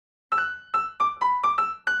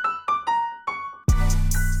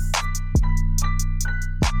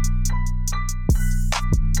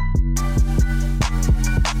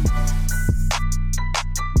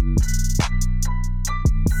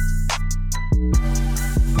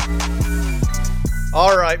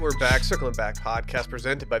All right, we're back. Circling Back podcast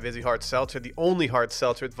presented by Vizzy Hard Seltzer, the only hard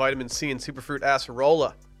seltzer with vitamin C and superfruit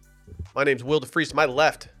acerola. My name's Will DeFries. To my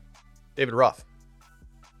left, David Ruff.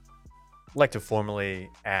 I'd like to formally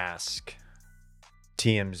ask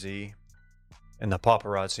TMZ and the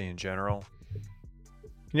paparazzi in general,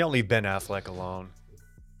 can y'all leave Ben Affleck alone?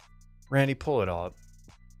 Randy, pull it up.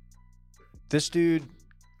 This dude,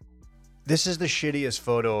 this is the shittiest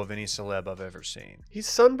photo of any celeb I've ever seen. He's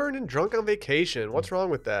sunburned and drunk on vacation. What's wrong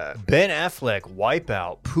with that? Ben Affleck,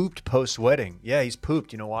 wipeout, pooped post-wedding. Yeah, he's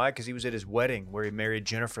pooped. You know why? Because he was at his wedding where he married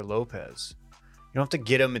Jennifer Lopez. You don't have to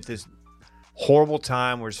get him at this horrible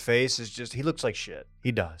time where his face is just, he looks like shit.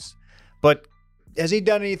 He does. But has he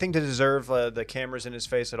done anything to deserve the cameras in his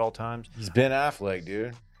face at all times? He's Ben Affleck,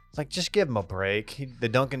 dude. It's like, just give him a break. The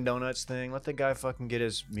Dunkin' Donuts thing, let the guy fucking get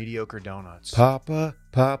his mediocre donuts.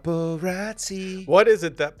 Paparazzi. What is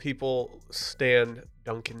it that people stand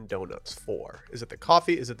Dunkin' Donuts for? Is it the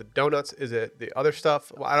coffee? Is it the donuts? Is it the other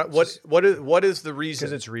stuff? What is the reason?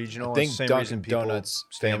 Because it's regional. I think it's the same Dunkin' reason people Donuts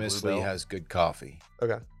stand famously Bluebell. has good coffee.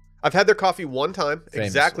 Okay. I've had their coffee one time, Famously.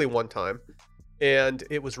 exactly one time, and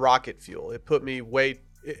it was rocket fuel. It put me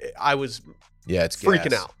I was Yeah, it's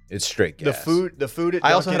freaking gas. out. It's straight gas. The food at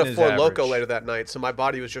I also had a Dunkin' is Four Loko average. later that night, so my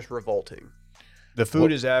body was just revolting. The food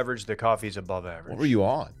What- is average. The coffee is above average. What were you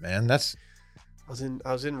on, man? That's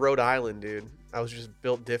I was in Rhode Island, dude. I was just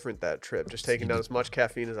built different that trip, just taking down as much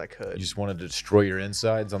caffeine as I could. you just wanted to destroy your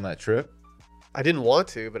insides on that trip. I didn't want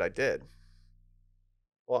to, but I did.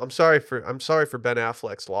 Well, I'm sorry for Ben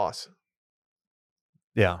Affleck's loss.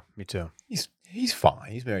 Yeah, me too. He's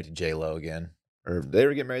fine. He's married to J Lo again. Or did they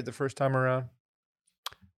ever get married the first time around?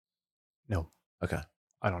 No, Okay.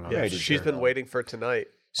 I don't know. Yeah, I did she's very been well. waiting for tonight.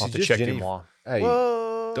 I'll have She's to just check Jenny- him all. Hey,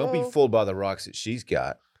 Whoa. don't be fooled by the rocks that she's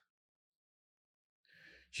got.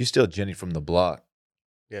 She's still Jenny from the block.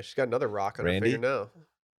 Yeah, she's got another rock on Randy? her finger now.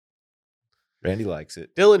 Randy likes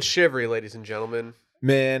it. Dylan Shivery, ladies and gentlemen.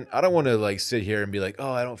 Man, I don't want to like sit here and be like,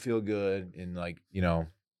 oh, I don't feel good, and like, you know,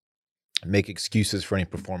 make excuses for any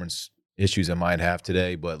performance issues I might have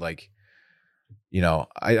today. But like, you know,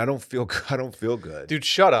 I don't feel good. Dude,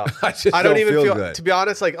 shut up. I just I don't even feel good. to be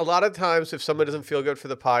honest, like a lot of times if someone doesn't feel good for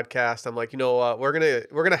the podcast, I'm like, you know what, we're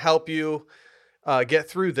gonna help you get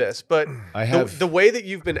through this. But I have the way that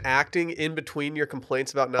you've been acting in between your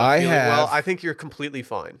complaints about not I feeling well, have- I think you're completely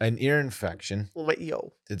fine. an ear infection. Oh my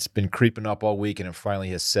yo. It's been creeping up all week, and it finally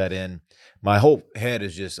has set in. My whole head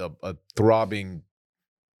is just a throbbing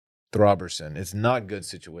throbberson. It's not good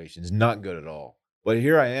situation. It's not good at all. But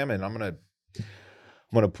here I am, and I'm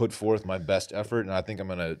gonna put forth my best effort, and I think I'm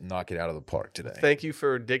gonna knock it out of the park today. Thank you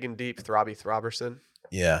for digging deep, Throbby Throbberson.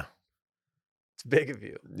 Yeah, It's big of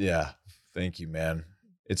you. yeah. Thank you, man.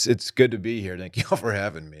 It's good to be here. Thank you all for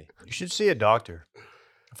having me. You should see a doctor.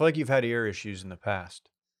 I feel like you've had ear issues in the past,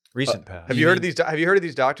 recent past. Have you heard of these? Have you heard of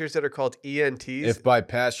these doctors that are called ENTs? If by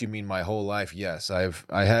past you mean my whole life, yes, I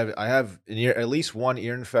have an ear, at least one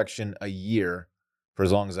ear infection a year for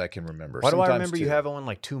as long as I can remember. Why do I Sometimes remember you two. had one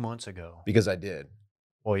like 2 months ago? Because I did.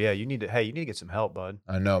 Well, yeah, you need to get some help, bud.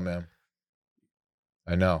 I know, man.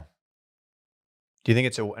 I know. Do you think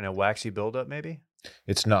it's a waxy buildup, maybe?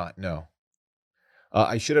 It's not. No.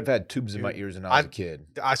 I should have had tubes in my Dude, ears when I was a I've- kid.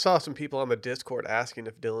 I saw some people on the Discord asking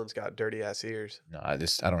if Dylan's got dirty ass ears. No, I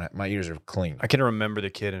don't have. My ears are clean. I can remember the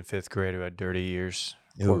kid in 5th grade who had dirty ears.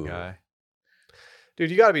 Poor Ooh. guy. Dude,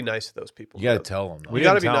 you got to be nice to those people. You got to man. tell them. We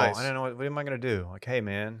gotta didn't be tell. nice. I don't know what am I gonna do. Like, hey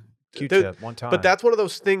man, Dude, Q-tip one time. But that's one of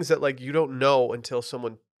those things that like you don't know until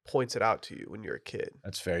someone points it out to you when you're a kid.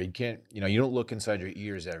 That's fair. You can't. You don't look inside your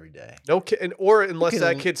ears every day. No kid, or unless can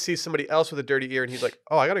that l- kid sees somebody else with a dirty ear and he's like,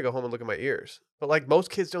 "Oh, I got to go home and look at my ears." But like most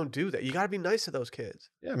kids don't do that. You got to be nice to those kids.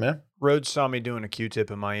 Yeah, man. Rhodes saw me doing a Q-tip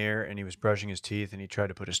in my ear, and he was brushing his teeth, and he tried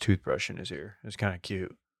to put his toothbrush in his ear. It was kind of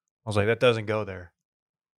cute. I was like, that doesn't go there.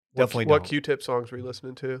 Definitely What don't. Q-tip songs were you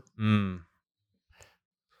listening to?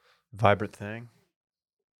 Vibrant thing.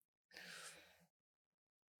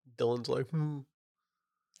 Dylan's like,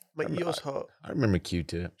 my I'm- ears hurt. I remember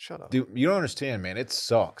Q-tip. Shut up. Dude, you don't understand, man. It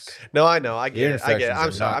sucks. No, I know. I get Ear it. I get it. infections I'm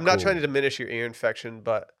are sorry. not I'm not cool. trying to diminish your ear infection,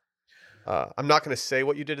 but I'm not going to say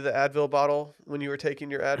what you did to the Advil bottle when you were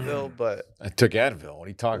taking your Advil, but I took Advil. What are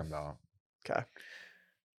you talking about? okay.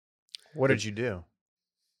 What did you do?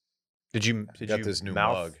 Did you Got this new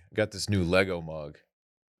mouth? mug. Got this new Lego mug.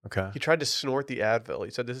 Okay. He tried to snort the Advil.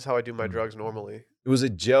 He said, "This is how I do my drugs normally." It was a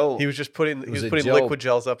gel. He was just putting was a putting gel- liquid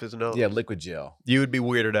gels up his nose. yeah, liquid gel. You would be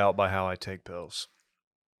weirded out by how I take pills.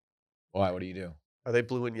 Why? What do you do? Are they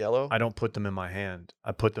blue and yellow? I don't put them in my hand.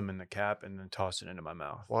 I put them in the cap and then toss it into my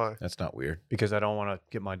mouth Why? That's not weird. because I don't want to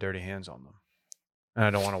get my dirty hands on them. And I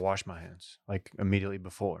don't want to wash my hands like immediately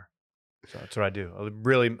before. So that's what I do.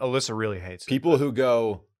 Alyssa really hates it. People who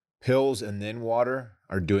go pills and then water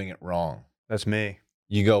are doing it wrong. That's me.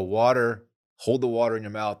 You go water, hold the water in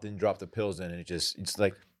your mouth, then drop the pills in, and it's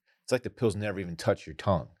like the pills never even touch your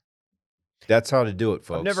tongue. That's how to do it,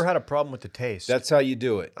 folks. I've never had a problem with the taste. That's how you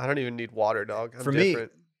do it. I don't even need water, dog. I'm For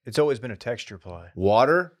different. me, it's always been a texture play.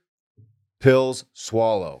 Water, pills,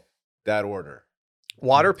 swallow. That order.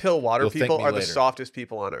 Water pill, water You'll thank people me are the later. softest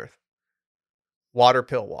people on earth. Water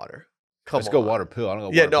pill, water. Come Let's on. go water pill. I don't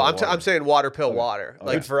go. Yeah, water no, pill, I'm water. saying water pill, Okay. water. Okay.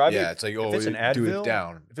 Like Dude, for yeah, it's like if it's an do Advil, it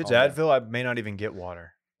down. if it's Calm down. Advil, I may not even get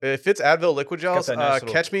water. if it's Advil liquid got gels, that nice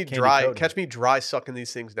little catch me candy dry. coating. Catch me dry sucking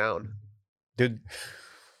these things down. Dude,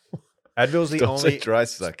 Advil's the Don't say only. dry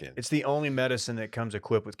sucking. It's the only medicine that comes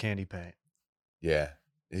equipped with candy paint. Yeah,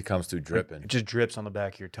 it comes through Like, dripping. It just drips on the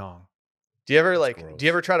back of your tongue. Do you ever That's like? gross. Do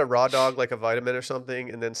you ever try to raw dog like a vitamin or something,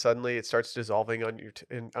 and then suddenly it starts dissolving on your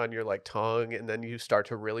on your like tongue, and then you start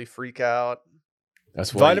to really freak out?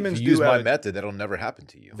 That's why Vitamins if you use do my have- method, that'll never happen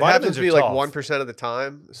to you. It happens Vitamins to are me like tough. 1% of the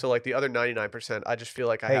time. So like the other 99%, I just feel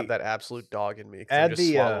like I Hey, have that absolute dog in me because I'm add just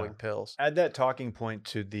the, swallowing pills. Add that talking point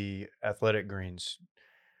to the athletic greens.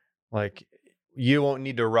 Like, you won't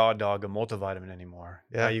need to raw dog a multivitamin anymore.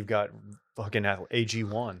 Yeah. Now you've got fucking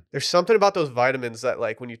AG1. There's something about those vitamins that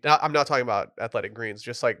like when you I'm not talking about athletic greens,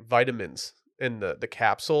 just like vitamins in the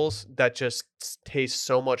capsules that just taste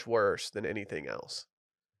so much worse than anything else.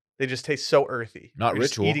 They just taste so earthy. Not You're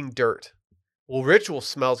just Ritual. eating dirt. Well, Ritual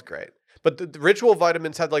smells great. But the Ritual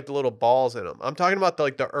vitamins had like the little balls in them. I'm talking about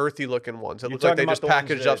the earthy looking ones. It You're looks like talking they about just the ones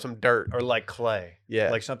packaged up that some dirt. Or like clay.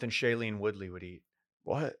 Yeah. Like something Shailene Woodley would eat.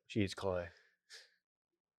 What? She eats clay.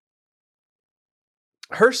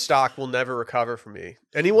 Her stock will never recover for me.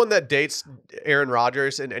 Anyone that dates Aaron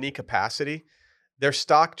Rodgers in any capacity, their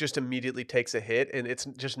stock just immediately takes a hit, and it's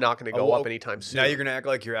just not going to go up anytime soon. Now you're going to act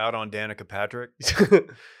like you're out on Danica Patrick?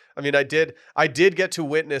 I mean, I did get to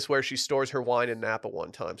witness where she stores her wine in Napa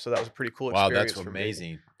one time, so that was a pretty cool Wow, experience. that's for me.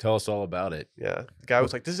 amazing. Tell us all about it. Yeah, the guy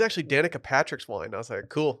was like, "This is actually Danica Patrick's wine." I was like,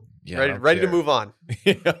 "Cool, Yeah, I ready don't to care. move on."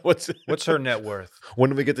 Yeah, What's her net worth? when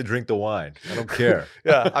do we get to drink the wine? I don't care.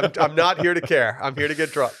 Yeah, I'm not here to care. I'm here to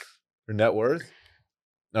get drunk. Her net worth?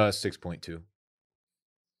 No, it's 6.2.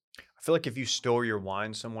 I feel like if you store your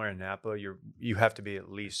wine somewhere in Napa, you have to be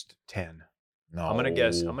at least 10. No, I'm gonna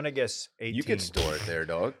guess 18. You can store it there,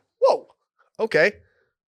 dog. Whoa. Okay.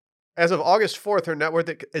 As of August 4th, her net worth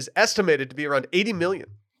is estimated to be around 80 million.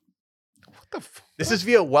 What the? This is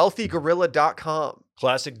via wealthygorilla.com.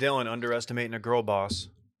 Classic Dylan underestimating a girl boss.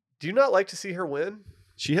 Do you not like to see her win?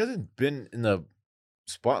 She hasn't been in the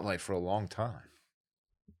spotlight for a long time.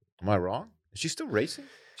 Am I wrong? Is she still racing?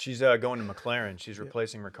 She's going to McLaren. She's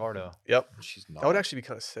replacing Ricardo. Yep. She's not. That would actually be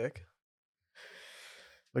kind of sick.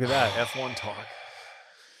 Look at that F1 talk.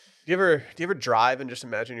 Do you ever drive and just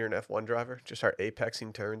imagine you're an F1 driver? Just start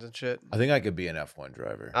apexing turns and shit? I think I could be an F1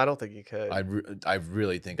 driver. I don't think you could. I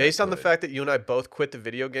really think. Based I on the could. fact that you and I both quit the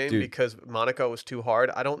video game Dude. because Monaco was too hard,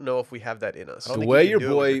 I don't know if we have that in us. I don't the think way you your can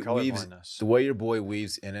do it with boy your weaves, colorblindness. the way your boy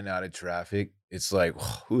weaves in and out of traffic, it's like,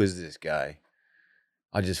 who is this guy?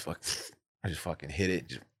 I just fucking hit it,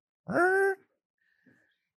 just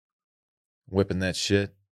whipping that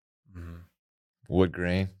shit. Mhm. Wood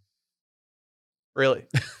grain. Really?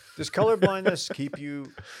 Does colorblindness keep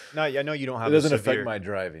you? No, I know you don't It have doesn't a affect severe, my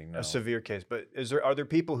driving. No. a severe case, but are there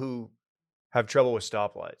people who have trouble with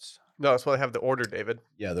stoplights? No, that's why I have the order, David.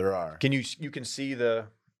 Yeah, there are. You can see the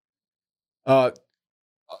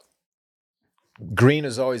Green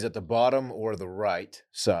is always at the bottom or the right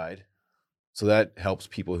side, so that helps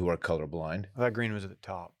people who are colorblind. I thought green was at the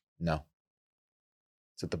top. No,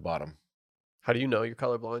 it's at the bottom How do you know you're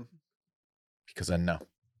colorblind? because I know.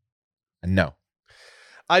 I know.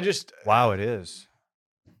 I just Wow, it is.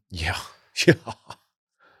 Yeah. Yeah.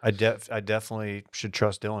 I definitely should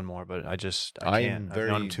trust Dylan more, but I I can't. am I've very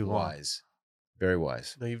known him too long. wise. Very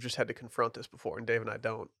wise. know you've just had to confront this before, and Dave and I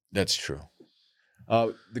don't. That's true.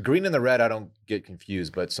 The green and the red, I don't get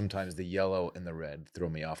confused, but sometimes the yellow and the red throw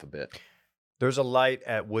me off a bit. There's a light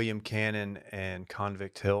at William Cannon and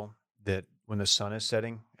Convict Hill that when the sun is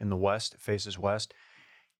setting in the west, it faces west,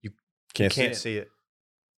 you can't see it.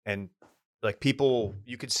 And like people,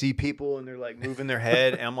 you could see people and they're like moving their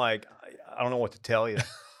head. And I'm like, I don't know what to tell you.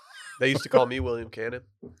 They used to call me William Cannon.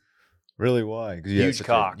 Really? Why? 'Cause Huge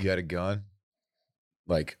cock. You had a gun,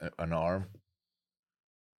 like an arm.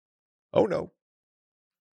 Oh no!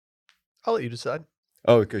 I'll let you decide.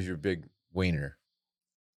 Oh, because you're a big wiener.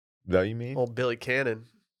 Is that what you mean? Old Billy Cannon.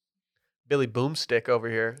 Billy Boomstick over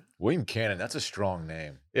here. William Cannon. That's a strong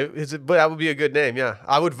name. But that would be a good name, yeah.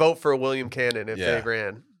 I would vote for a William Cannon if Yeah. they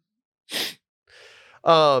ran.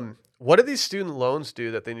 What do these student loans do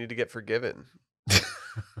that they need to get forgiven?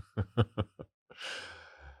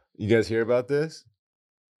 You guys hear about this?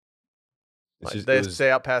 Like, they have to stay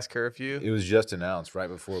out past curfew. It was just announced right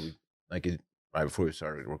before we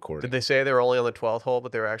started recording. Did they say they were only on the 12th hole,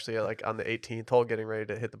 but they were actually like on the 18th hole, getting ready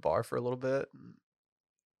to hit the bar for a little bit?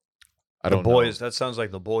 I don't boys. know. That sounds like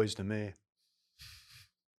the boys to me.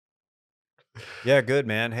 Yeah, good,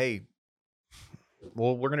 man. Hey,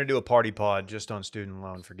 well, we're gonna do a party pod just on student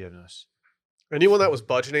loan forgiveness. Anyone that was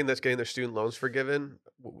budgeting that's getting their student loans forgiven,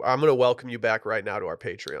 I'm going to welcome you back right now to our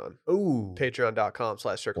Patreon. Ooh,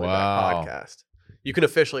 Patreon.com/circlingbackpodcast. You can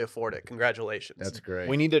officially afford it. Congratulations. That's great.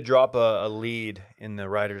 we need to drop a lead in the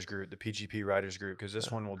writers group, the PGP writers group, because this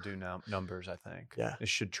one will do numbers. I think. Yeah. This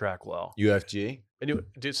should track well. UFG.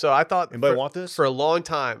 Dude, so I thought Anybody want this? for a long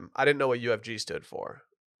time. I didn't know what UFG stood for.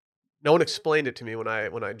 No one explained it to me when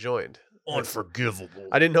I joined. Unforgivable.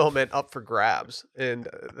 I didn't know it meant up for grabs. And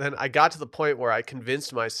then I got to the point where I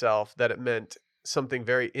convinced myself that it meant something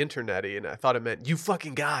very internet-y, and I thought it meant, you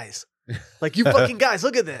fucking guys. Like, you fucking guys,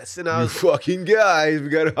 look at this. And I You was fucking guys, we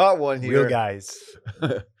got a hot one here. Real guys.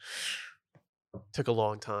 took a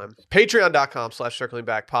long time.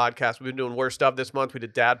 Patreon.com/circlingbackpodcast. We've been doing worst stuff this month. We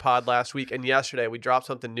did Dad Pod last week, and yesterday we dropped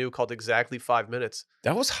something new called Exactly 5 Minutes.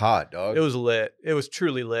 That was hot, dog. It was lit. It was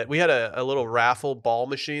truly lit. We had a little raffle ball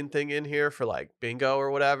machine thing in here for like bingo or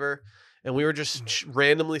whatever. And we were just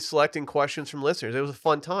randomly selecting questions from listeners. It was a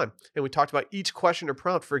fun time. And we talked about each question or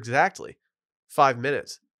prompt for exactly 5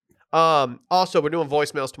 minutes. Also, we're doing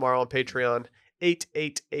voicemails tomorrow on Patreon.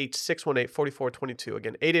 888-618-4422.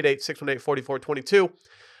 Again, 888-618-4422.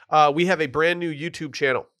 We have a brand new YouTube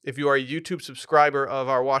channel. If you are a YouTube subscriber of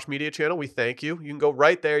our Wash Media channel, we thank you. You can go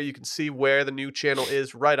right there. You can see where the new channel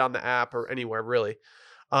is right on the app or anywhere, really.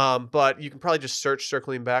 But you can probably just search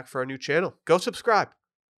Circling Back for our new channel. Go subscribe.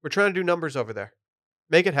 We're trying to do numbers over there.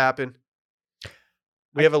 Make it happen.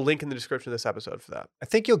 We have a link in the description of this episode for that. I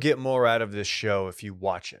think you'll get more out of this show if you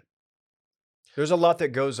watch it. There's a lot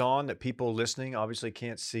that goes on that people listening obviously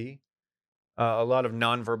can't see. A lot of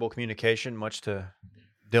nonverbal communication, much to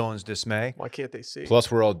Dylan's dismay. Why can't they see? Plus,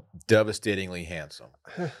 we're all devastatingly handsome.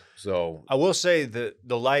 So I will say that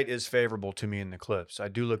the light is favorable to me in the clips. I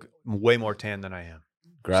do look way more tan than I am.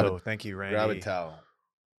 grab Thank you, Randy. grab a towel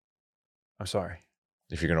I'm sorry.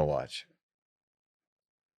 if you're gonna watch.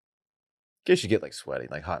 In case you get like sweaty,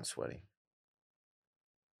 like hot and sweaty.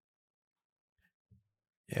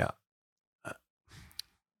 Yeah.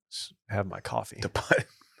 Have my coffee.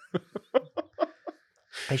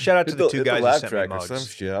 Hey, shout out to the two guys who sent me or mugs. some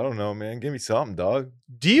shit. I don't know, man. Give me something, dog.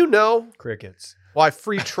 Do you know Crickets. why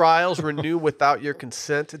free trials renew without your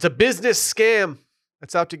consent? It's a business scam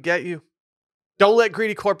that's out to get you. Don't let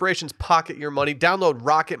greedy corporations pocket your money. Download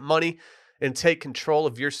Rocket Money and take control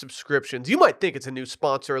of your subscriptions. You might think it's a new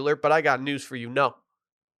sponsor alert, but I got news for you. No.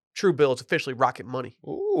 Truebill is officially Rocket Money.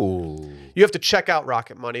 Ooh. You have to check out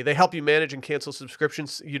Rocket Money. They help you manage and cancel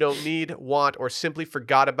subscriptions you don't need, want, or simply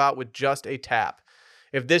forgot about with just a tap.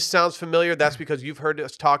 If this sounds familiar, that's because you've heard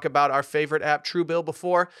us talk about our favorite app, Truebill,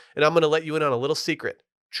 before, and I'm going to let you in on a little secret.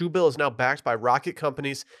 Truebill is now backed by Rocket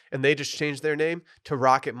Companies, and they just changed their name to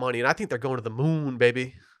Rocket Money, and I think they're going to the moon,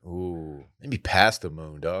 baby. Ooh. Maybe past the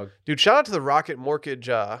moon, dog. Dude, shout out to the Rocket Mortgage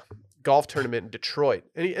golf tournament in Detroit.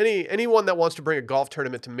 Anyone that wants to bring a golf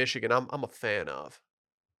tournament to Michigan, I'm a fan of.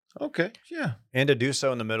 Okay. Yeah. And to do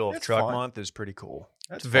so in the middle of That's truck fine. month is pretty cool.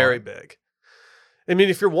 That's It's very fine. big. I mean,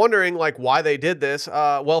 if you're wondering like why they did this,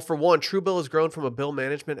 well, for one, Truebill has grown from a bill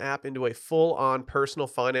management app into a full-on personal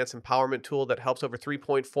finance empowerment tool that helps over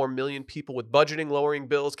 3.4 million people with budgeting, lowering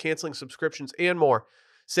bills, canceling subscriptions, and more,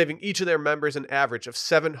 saving each of their members an average of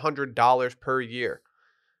 $700 per year.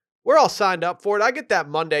 We're all signed up for it. I get that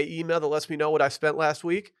Monday email that lets me know what I spent last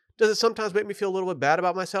week. Does it sometimes make me feel a little bit bad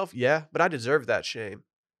about myself? Yeah, but I deserve that shame.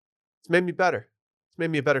 It's made me better. It's made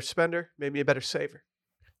me a better spender, made me a better saver.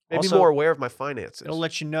 Made me Also, more aware of my finances. It'll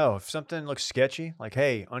let you know if something looks sketchy, like,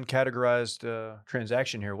 hey, uncategorized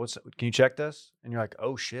transaction here. Can you check this? And you're like,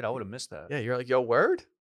 oh shit, I would have missed that. Yeah, you're like, yo, word?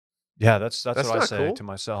 Yeah, that's what I not say cool. to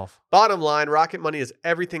myself. Bottom line, Rocket Money is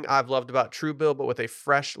everything I've loved about Truebill, but with a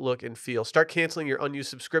fresh look and feel. Start canceling your unused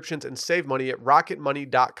subscriptions and save money at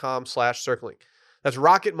rocketmoney.com/circling. That's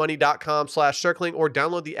rocketmoney.com/circling, or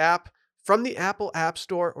download the app from the Apple App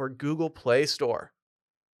Store or Google Play Store.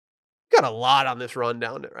 Got a lot on this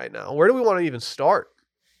rundown right now. Where do we want to even start?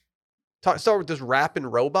 Start with this rapping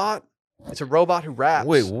robot. It's a robot who raps.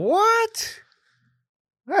 Wait, what?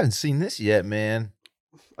 I haven't seen this yet, man.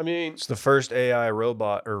 I mean, It's the first AI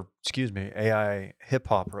robot, or excuse me, AI hip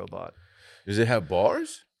hop robot. Does it have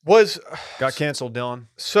bars? Got canceled, Dylan.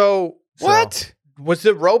 so What? was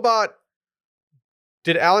the robot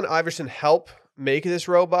Did Allen Iverson help make this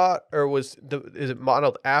robot, or is it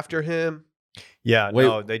modeled after him? Yeah, Wait.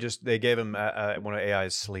 no, they gave him one of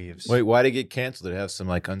AI's sleeves. Wait, why did it get canceled? Did it have some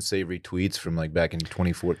like unsavory tweets from like back in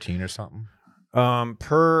 2014 or something?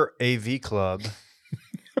 Per AV Club,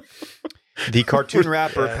 the cartoon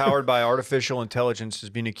rapper Yeah. powered by artificial intelligence is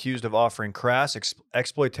being accused of offering crass,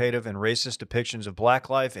 exploitative, and racist depictions of black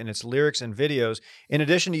life in its lyrics and videos, in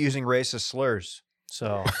addition to using racist slurs.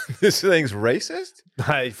 So, This thing's racist?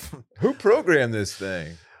 Who programmed this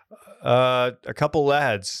thing? a couple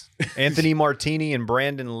lads, Anthony Martini and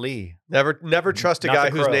Brandon Lee. Never trust a Not guy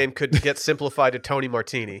the whose Crow. name could get simplified to Tony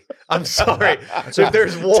Martini. I'm sorry. So if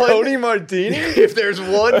there's one Tony Martini? if there's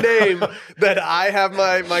one name that I have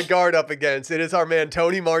my guard up against, it is our man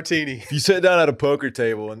Tony Martini. If you sit down at a poker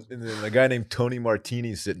table and then a guy named Tony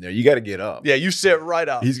Martini's sitting there, you got to get up. Yeah, you sit right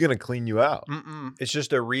up. He's going to clean you out. Mm-mm. It's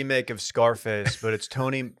just a remake of Scarface, but it's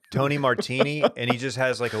Tony Martini, and he just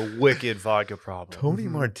has like a wicked vodka problem. Tony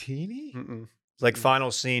Mhm. Martini? Mm-mm. Like final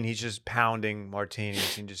scene, he's just pounding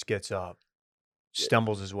martinis and just gets up,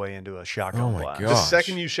 stumbles his way into a shotgun Oh my blast. God. The Gosh.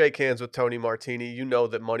 second you shake hands with Tony Martini, you know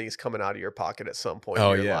that money is coming out of your pocket at some point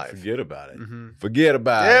Oh, in your yeah. life. Forget about it. Mhm. Forget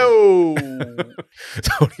about it. Ew.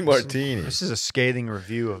 Tony Martini. This is a scathing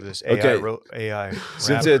review of this Okay. AI.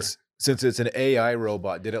 Since rapper. it's an AI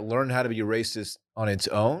robot, did it learn how to be racist on its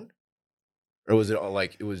own? Or was it all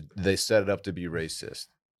like they set it up to be racist?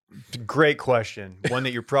 Great question, one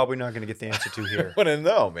that you're probably not going to get the answer to I here. want to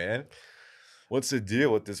know, man. What's the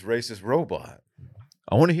deal with this racist robot?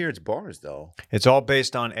 I want to hear its bars, though. It's all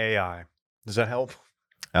based on AI. Does that help?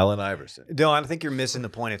 Allen Iverson. No, I think you're missing the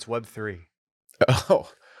point. It's Web 3. Oh,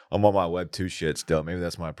 I'm on my Web 2 shit still. Maybe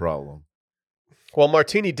that's my problem. Well,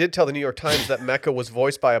 Martini did tell the New York Times that Mecca was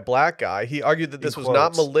voiced by a black guy. He argued that this In was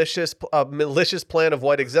not quotes. a malicious plan of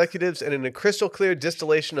white executives, and in a crystal clear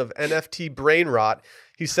distillation of NFT brain rot,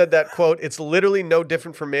 he said that, quote, "It's literally no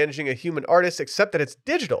different from managing a human artist, except that it's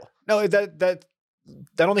digital." No, I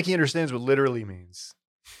don't think he understands what literally means.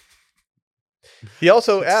 He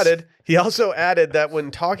also added that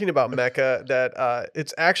when talking about Mecca, that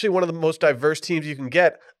it's actually one of the most diverse teams you can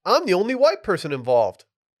get. I'm the only white person involved.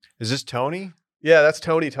 Is this Tony? Yeah, that's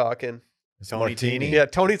Tony talking. Tony Martini. Teeny? Yeah,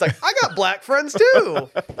 Tony's like, I got black friends too.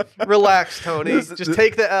 Relax, Tony. Just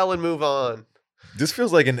take the L and move on. This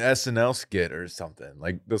feels like an SNL skit or something.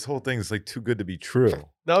 Like this whole thing is like too good to be true.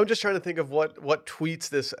 Now I'm just trying to think of what tweets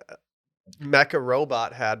this Mecha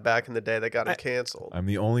robot had back in the day that got him canceled. I'm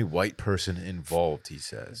the only white person involved, he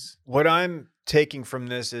says. What I'm taking from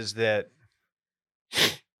this is that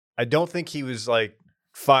I don't think he was like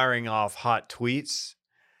firing off hot tweets.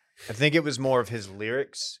 I think it was more of his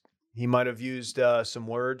lyrics. He might have used some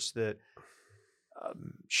words that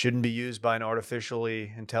shouldn't be used by an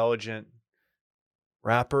artificially intelligent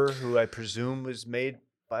rapper who I presume was made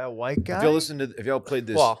by a white guy. If y'all played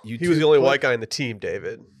this Well, YouTube he was the only clip- white guy in the team,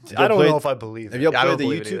 David. I don't played- know if I believe Have it. y'all I don't played the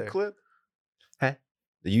believe it YouTube either. clip? Huh?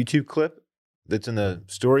 The YouTube clip that's in the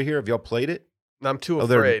story here. Have y'all played it? I'm too Oh,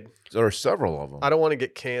 there- afraid. There are several of them. I don't want to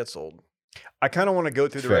get canceled. I kind of want to go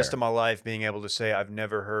through the rest Fair. of my life being able to say I've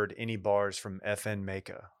never heard any bars from FN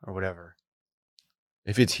Meka or whatever.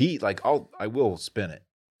 If it's heat, like I will spin it.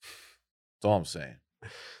 That's all I'm saying.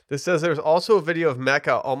 This says there's also a video of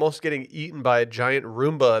Mecca almost getting eaten by a giant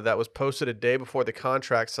Roomba that was posted a day before the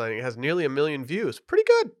contract signing. It has nearly 1 million views. Pretty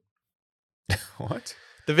good. What?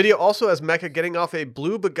 The video also has Mecca getting off a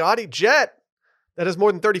blue Bugatti jet that has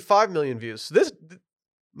more than 35 million views. So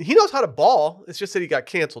he knows how to ball. It's just that he got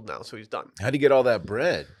canceled now, so he's done. How'd you get all that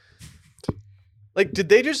bread? Like, did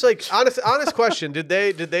they just like honest question? Did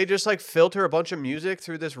they just like filter a bunch of music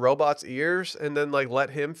through this robot's ears and then like let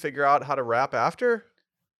him figure out how to rap after?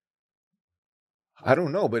 I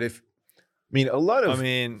don't know, but a lot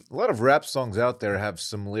of rap songs out there have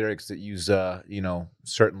some lyrics that use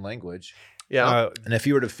certain language. Yeah. And if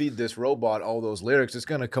you were to feed this robot all those lyrics, it's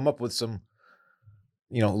going to come up with some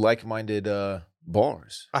like-minded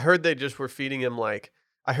bars. I heard they just were feeding him like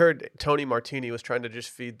I heard Tony Martini was trying to just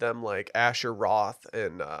feed them like Asher Roth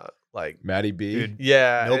and like Matty B. Dude,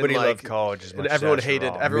 yeah, nobody and, like, loved college as much and as everyone Asher hated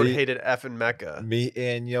Roth. Me- hated effing Mecca. Me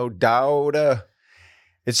and your daughter.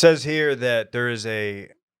 It says here that there is FN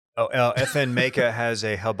Meka has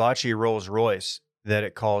a hibachi Rolls Royce that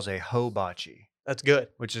it calls a hobachi, That's good.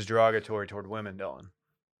 which is derogatory toward women, Dylan.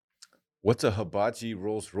 What's a hibachi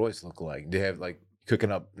Rolls Royce look like? Do they have like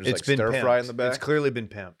cooking up? There's like been stir fry in pimped. the back. It's clearly been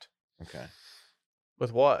pimped. Okay.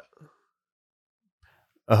 With what?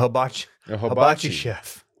 A hibachi A hibachi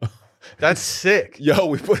chef. That's sick. Yo,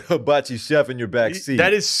 we put a hibachi chef in your back seat.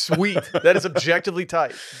 That is sweet. That is objectively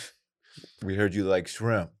tight. We heard you like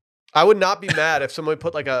shrimp. I would not be mad if someone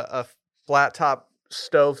put like a flat top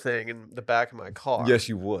stove thing in the back of my car. Yes,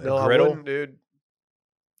 you would. No, I griddle? wouldn't, dude.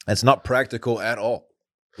 It's not practical at all.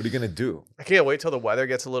 What are you gonna do? I can't wait till the weather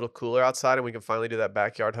gets a little cooler outside and we can finally do that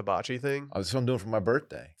backyard hibachi thing. That's what I'm doing for my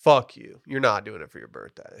birthday. Fuck you. You're not doing it for your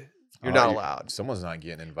birthday. You're not allowed. Someone's not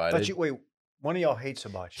getting I invited. thought you, wait, one of y'all hates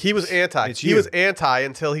hibachi. He was anti. It's He you. was anti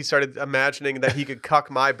until he started imagining that he could cuck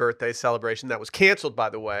my birthday celebration. That was canceled, by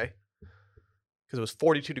the way, because it was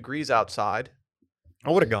 42 degrees outside. I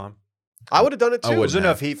would have gone. I would have done it I too. There was wouldn't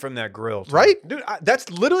enough heat from that grill. too. Right? Dude, that's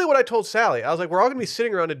literally what I told Sally. I was like, we're all going to be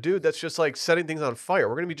sitting around a dude that's just like setting things on fire.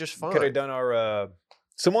 We're going to be just fine. Could have done our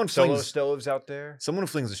someone solo flings stoves out there. someone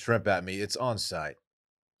flings a shrimp at me. It's on site.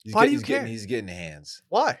 Why do you care? He's getting hands.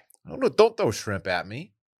 Why? Don't throw shrimp at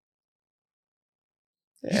me.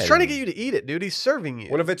 He's trying to get you to eat it, dude. He's serving you.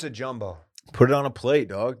 What if it's a jumbo? Put it on a plate,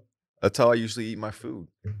 dog. That's how I usually eat my food.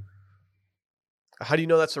 How do you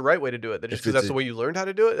know that's the right way to do it? That just If because it's that's the a- way you learned how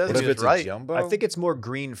to do it? That What doesn't if mean it's it's right. a jumbo? I think it's more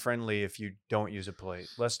green friendly if you don't use a plate,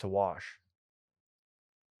 less to wash.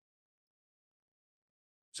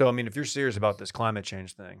 So, I mean, if you're serious about this climate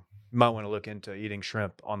change thing, you might want to look into eating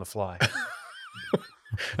shrimp on the fly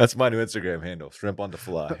that's my new Instagram handle. Shrimp on the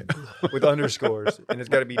fly. with underscores, and it's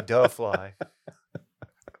got to be duh fly.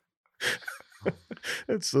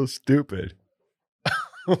 That's so stupid.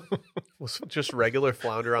 Was just regular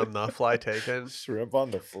flounder on the fly taken? Shrimp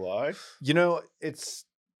on the fly? You know, it's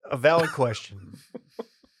a valid question.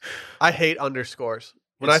 I hate underscores.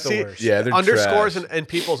 When It's I the see worst. Yeah, they're underscores trash. and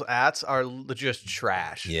people's ats are just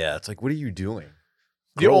trash. Yeah, it's like, what are you doing?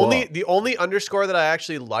 The Grow only up. the only underscore that I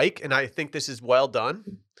actually like, and I think this is well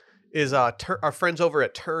done, is our friends over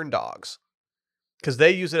at Turn Dogs, because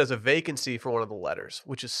they use it as a vacancy for one of the letters,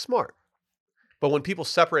 which is smart. But when people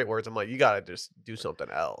separate words, I'm like, you gotta just do something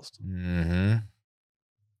else. Mm-hmm.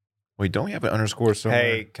 Wait, don't we have an underscore somewhere?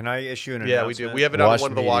 Hey, can I issue an Yeah, announcement? we do. We have it on Watch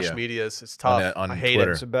one of the watch media. medias. It's tough. On I hate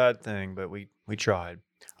Twitter. It's a bad thing, but we tried.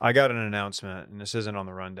 I got an announcement, and this isn't on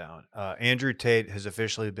the rundown. Andrew Tate has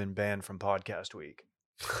officially been banned from Podcast Week.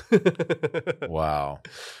 it. Wow.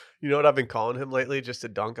 You know what I've been calling him lately, just to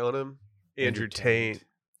dunk on him? Andrew Tate.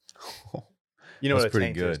 You know That's what a pretty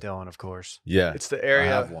taint good. is, Dylan, of course. Yeah. It's the I area.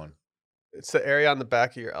 have one. It's the area on the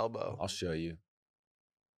back of your elbow. I'll show you.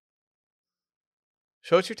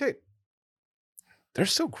 Show us your tape. They're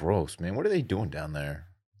so gross, man. What are they doing down there?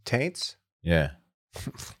 Taints? Yeah.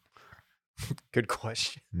 Good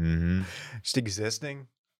question. Mm-hmm. Just existing?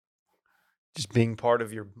 Just being part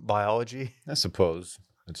of your biology? I suppose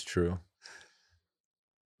that's true.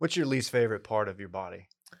 What's your least favorite part of your body?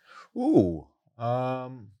 Ooh. I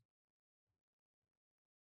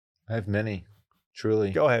have many.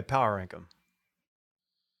 Truly. Go ahead, power rank them.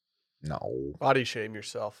 No. Body shame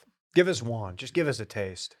yourself. Give us one. Just give us a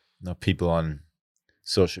taste. No, people on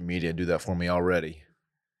social media do that for me already.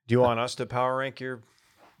 Do you want us to power rank your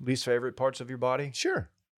least favorite parts of your body? Sure.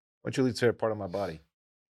 What's your least favorite part of my body?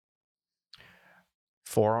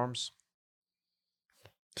 Forearms.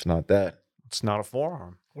 It's not that. It's not a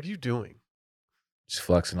forearm. What are you doing? Just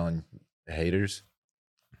flexing on the haters.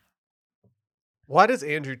 Why does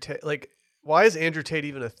Andrew Tate why is Andrew Tate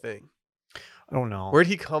even a thing? I don't know. Where'd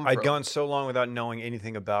he come I'd from? gone so long without knowing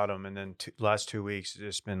anything about him, and then last 2 weeks it's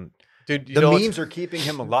just been Dude, you the know what's- memes are keeping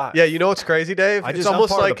him alive. Yeah, you know what's crazy, Dave? I'm It's part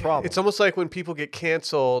almost of the like problem. it's almost like when people get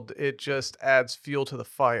canceled, it just adds fuel to the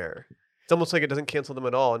fire. It's almost like it doesn't cancel them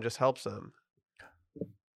at all and just helps them.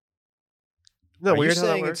 No, Are weird you how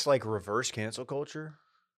that saying works? it's like reverse cancel culture?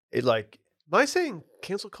 It like Am I saying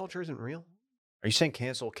cancel culture isn't real? are you saying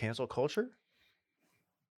cancel culture?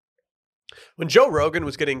 When Joe Rogan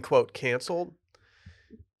was getting quote canceled,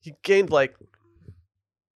 he gained like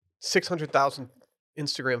 600,000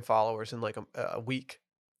 Instagram followers in like a week.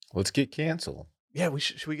 Let's get canceled. Yeah,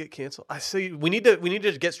 should we get canceled? I say we need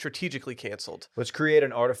to get strategically canceled. Let's create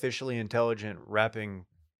an artificially intelligent rapping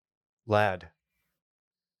lad.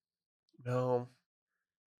 No.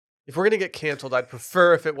 If we're gonna get canceled, I'd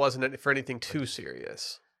prefer if it wasn't for anything too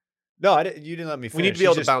serious. No, you didn't let me finish. We need to be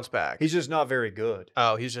able to bounce back. He's just not very good.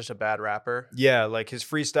 Oh, he's just a bad rapper. Yeah, like his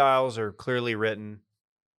freestyles are clearly written.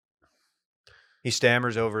 He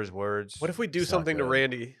stammers over his words. What if we do It's not something to good.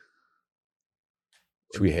 Randy?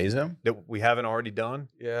 Should we haze him? that we haven't already done?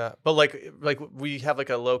 Yeah, but like we have like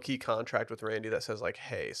a low key contract with Randy that says like,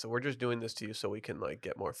 hey, so we're just doing this to you so we can like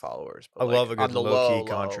get more followers. But I like, love a good on the low-key low,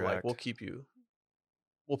 contract. Like, we'll keep you.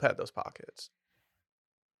 We'll pad those pockets.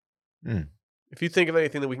 Hmm. If you think of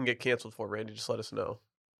anything that we can get canceled for, Randy, just let us know.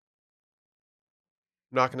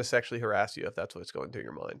 I'm not going to sexually harass you if that's what's going through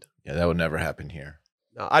your mind. Yeah, that would never happen here.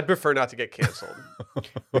 No, I'd prefer not to get canceled.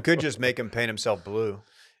 We could just make him paint himself blue.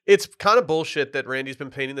 It's kind of bullshit that Randy's been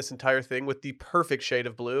painting this entire thing with the perfect shade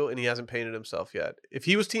of blue and he hasn't painted himself yet. If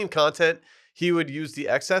he was team content, he would use the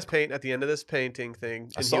excess paint at the end of this painting thing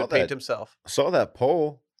and he would paint himself. I saw that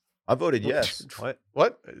poll. I voted yes.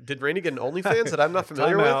 What? Did Randy get an OnlyFans that I'm not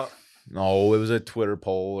familiar Time with? out. No, it was a Twitter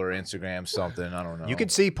poll or Instagram something. I don't know. You can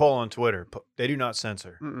see poll on Twitter. They do not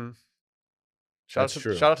censor. Mm-mm. That's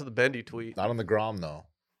true. Shout out to the Bendy tweet. Not on the Grom though.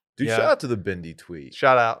 Dude, Yeah. shout out to the Bendy tweet.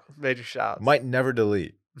 Shout out. Major shout. Might never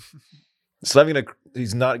delete. It's not even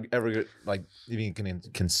he's not ever like even can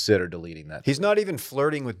consider deleting that. He's not even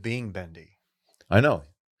flirting with being bendy. I know.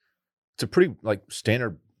 It's a pretty like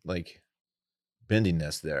standard like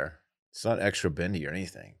bendiness there. It's not extra bendy or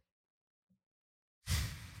anything.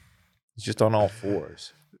 He's just on all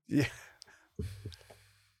fours. Yeah.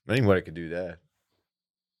 Anybody could do that.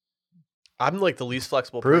 I'm like the least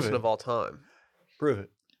flexible Prove person it. of all time. Prove it.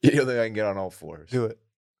 You don't think I can get on all fours? Do it.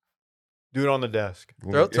 Do it on the desk.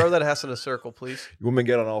 Throw that ass in a circle, please. You want me to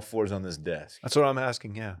get on all fours on this desk? That's what I'm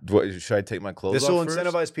asking. Yeah. Should I take my clothes This off will first?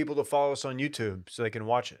 incentivize people to follow us on YouTube so they can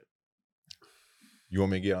watch it. You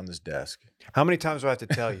want me to get on this desk? How many times do I have to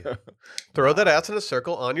tell you? Throw that ass in a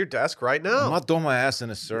circle on your desk right now. I'm not throwing my ass in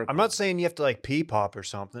a circle. I'm not saying you have to like pee pop or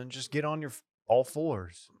something. Just get on your all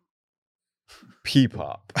fours. pee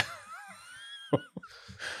pop.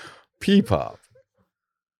 Pee pop.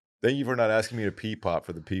 Thank you for not asking me to pee pop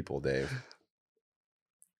for the people, Dave.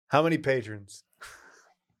 How many patrons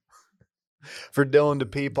for Dylan to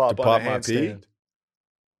pee pop To on pop a my pee? handstand?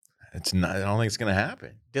 It's not. I don't think it's gonna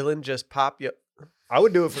happen. Dylan just pop you. I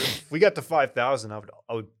would do it if we got to 5,000.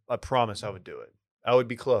 I promise I would do it. I would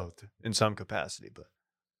be clothed in some capacity, but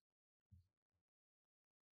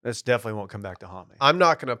this definitely won't come back to haunt me. I'm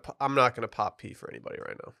not gonna pop pee for anybody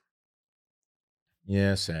right now.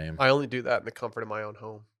 Yeah, same. I only do that in the comfort of my own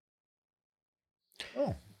home.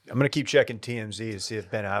 Oh, I'm gonna keep checking TMZ to see if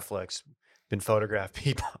Ben Affleck's been photographed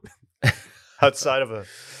pee popping outside of a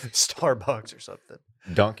Starbucks or something.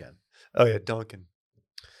 Duncan. Oh yeah, Duncan.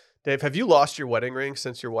 Dave, have you lost your wedding ring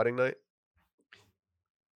since your wedding night?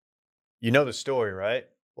 You know the story, right?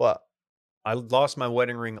 What? I lost my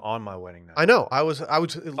wedding ring on my wedding night. I know. I was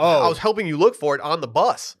helping you look for it on the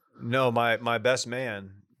bus. No, my best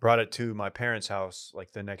man brought it to my parents' house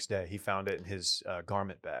like the next day. He found it in his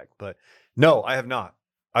garment bag. But no, I have not.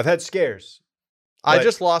 I've had scares. I But-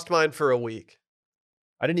 just lost mine for a week.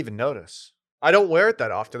 I didn't even notice. I don't wear it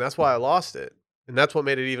that often. That's why I lost it. And that's what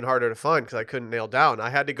made it even harder to find because I couldn't nail down. I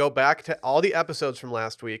had to go back to all the episodes from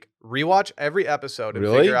last week, rewatch every episode and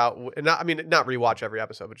Really? figure out, not rewatch every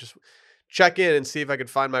episode, but just check in and see if I could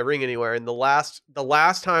find my ring anywhere. And the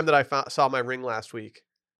last time that I saw my ring last week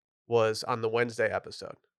was on the Wednesday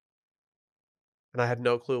episode. And I had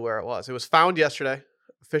no clue where it was. It was found yesterday.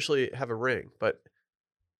 Officially have a ring, but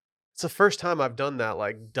it's the first time I've done that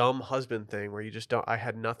like dumb husband thing where you just don't, I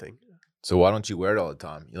had nothing. So why don't you wear it all the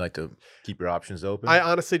time? You like to keep your options open? I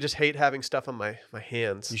honestly just hate having stuff on my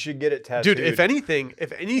hands. You should get it tattooed. Dude, if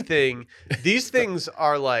anything, these things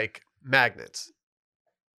are like magnets.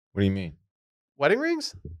 What do you mean? Wedding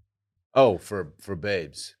rings? Oh, for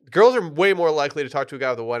babes. Girls are way more likely to talk to a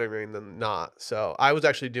guy with a wedding ring than not. So I was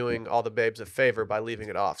actually doing all the babes a favor by leaving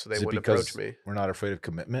it off so they Is it wouldn't because approach me. we're not afraid of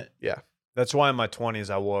commitment? That's why in my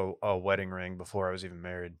 20s I wore a wedding ring before I was even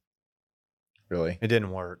married. Really? It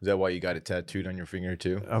didn't work. Is that why you got it tattooed on your finger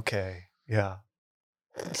too? Okay. Yeah.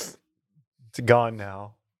 It's gone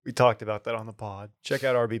now. We talked about that on the pod. Check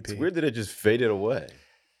out RBP. It's weird that it just faded away.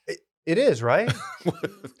 It is, right?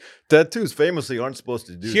 Tattoos famously aren't supposed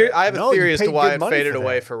to do Here, that. I have No, a you theory as to paid why good it money faded for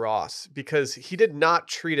away that. for Ross because he did not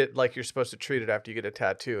treat it like you're supposed to treat it after you get a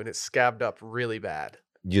tattoo, and it scabbed up really bad.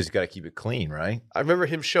 You just got to keep it clean, right? I remember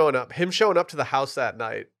him showing up to the house that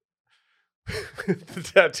night.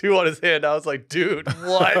 The tattoo on his hand. I was like, dude,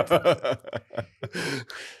 what? Of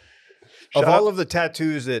Shout all out- of the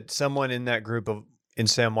tattoos that someone in that group in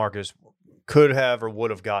San Marcos could have or would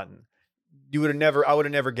have gotten, I would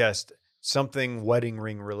have never guessed something wedding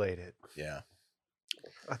ring related. Yeah.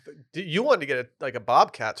 You wanted to get a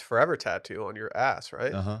Bobcats Forever tattoo on your ass,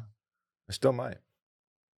 right? Uh-huh. I still might.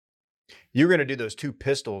 You're going to do those two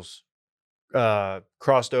pistols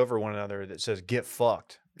crossed over one another that says "Get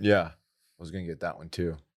fucked." Yeah. I was going to get that one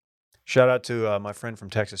too. Shout out to my friend from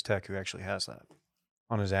Texas Tech who actually has that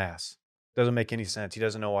on his ass. Doesn't make any sense. He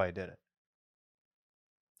doesn't know why he did it.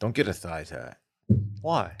 Don't get a thigh tat.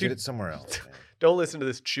 Why? Get it somewhere else, man. Don't listen to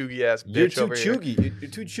this chuggy ass bitch You're too over here. chuggy. You're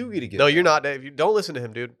too chuggy to get No, that. you're not, Dave. Don't listen to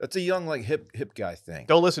him, dude. That's a young, like, hip guy thing.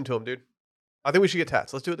 Don't listen to him, dude. I think we should get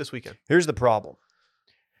tats. Let's do it this weekend. Here's the problem.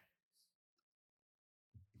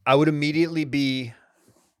 I would immediately be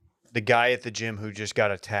the guy at the gym who just got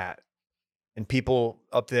a tat and people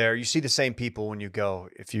up there, you see the same people when you go,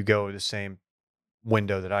 if you go the same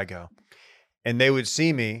window that I go. And they would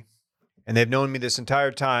see me, and they've known me this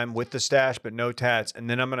entire time with the stash, but no tats. And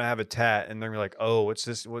then I'm going to have a tat, and they're like, oh, what's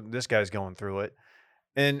this? This guy's going through it.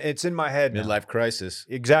 And it's in my head now. Midlife crisis.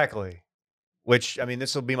 Exactly. Which, I mean,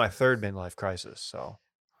 this will be my third midlife crisis. So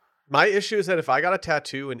My issue is that if I got a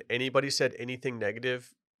tattoo and anybody said anything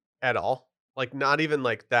negative at all, like not even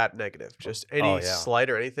like that negative, just any Oh, yeah. slight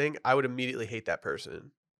or anything, I would immediately hate that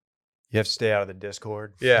person. you have to stay out of the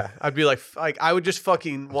Discord. Yeah, I'd be like I would just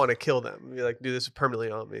fucking want to kill them. Be like, dude, this is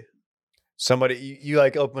permanently on me. Somebody, you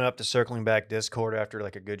like open up the Circling Back Discord after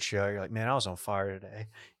like a good show. You're like, man, I was on fire today.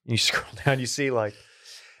 And you scroll down, you see like,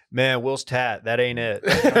 man, Will's tat. That ain't it.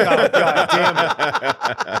 Oh, God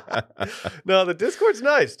damn it. No, the Discord's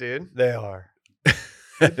nice, dude. They are.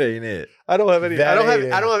 That ain't it. I don't have any. That I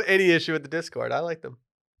ain't don't have any issue with the Discord. I like them.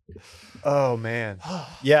 Oh man.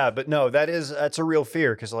 Yeah, but no, that's a real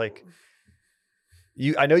fear because like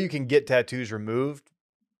I know you can get tattoos removed.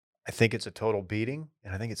 I think it's a total beating,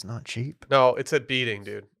 and I think it's not cheap. No, it's a beating,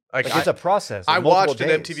 dude. Like, It's a process. I of multiple watched an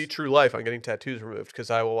days. MTV True Life on getting tattoos removed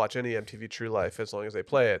because I will watch any MTV True Life as long as they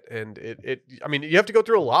play it. And I mean, you have to go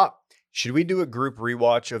through a lot. Should we do a group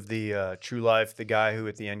rewatch of the True Life, the guy who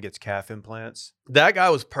at the end gets calf implants? That guy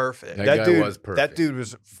was perfect. That guy dude was perfect. That dude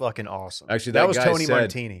was fucking awesome. Actually, that was guy Tony said-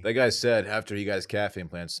 Martini. That guy said after he got his calf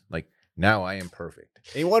implants, like, now I am perfect.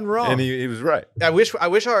 He wasn't wrong. And he was right. I wish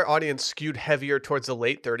our audience skewed heavier towards the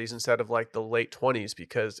late 30s instead of like the late 20s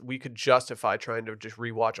because we could justify trying to just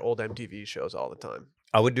rewatch old MTV shows all the time.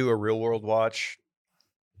 I would do a real world watch.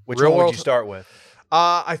 Which Real one would world- you start with?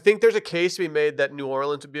 I think there's a case to be made that New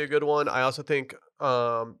Orleans would be a good one. I also think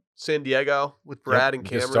San Diego with Brad and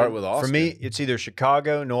Cameron. Just start with Austin. For me, it's either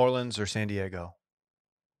Chicago, New Orleans, or San Diego.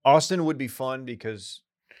 Austin would be fun because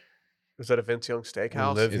Was that a Vince Young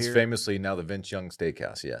Steakhouse? live it's here. famously now the Vince Young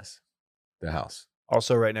Steakhouse. Yes, the house.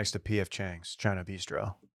 also right next to PF Chang's China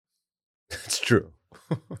Bistro. It's true.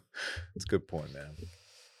 It's a good point, man.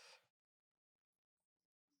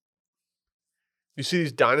 You see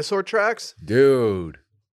these dinosaur tracks? Dude,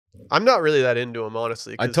 I'm not really that into them,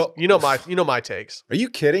 honestly. I 'Cause told- you know my takes. are you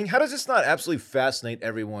kidding? How does this not absolutely fascinate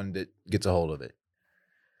everyone that gets a hold of it?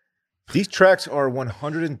 These tracks are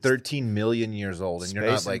 113 million years old, and you're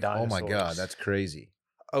not Space and like, oh my god, dinosaurs. that's crazy.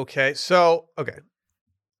 Okay,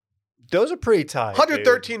 Those are pretty tight.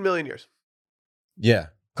 113 million years. Yeah,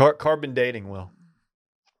 Carbon dating, Will.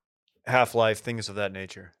 Half-life, things of that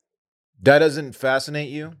nature. that doesn't fascinate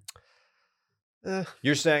you.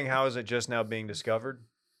 You're saying how is it just now being discovered?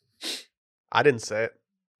 I didn't say it.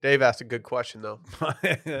 Dave asked a good question though.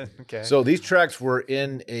 Okay. So these tracks were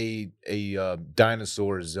in a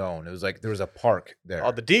dinosaur zone. It was like there was a park there.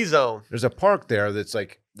 Oh, the D zone. There's a park there that's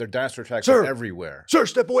like their dinosaur tracks Sir. are everywhere. Sir,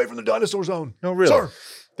 step away from the dinosaur zone. No, really. Sir.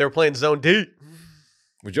 They were playing Zone D.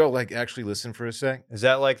 Would y'all like actually listen for a sec? Is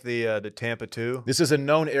that like the Tampa 2? This is a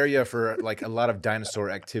known area for like a lot of dinosaur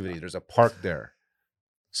activity. There's a park there.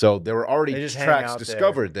 So there were already They just hang tracks out there.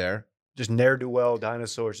 discovered there. Just ne'er-do-well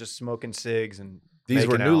dinosaurs just smoking cigs and These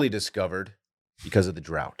were making newly out, discovered because of the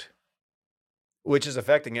drought. which is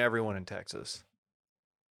affecting everyone in Texas.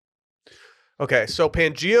 Okay, so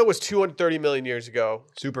Pangea was 230 million years ago.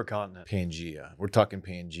 Supercontinent. Pangea. We're talking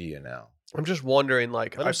Pangea now. I'm just wondering,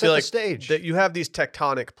 like, Let I them set feel the like stage. that you have these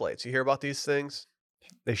tectonic plates. You hear about these things?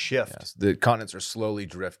 They shift. Yes, the continents are slowly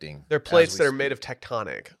drifting. They're as plates we that are speak. made of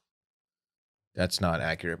tectonic. That's not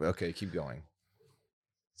accurate, but okay, keep going.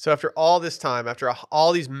 So after all this time, after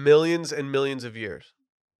all these millions and millions of years,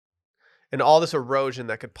 and all this erosion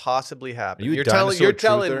that could possibly happen, Are you a you're dinosaur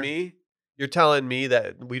telling truther? you're telling me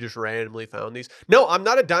that we just randomly found these? No, I'm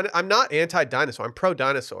not I'm not anti-dinosaur. I'm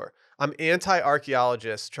pro-dinosaur. I'm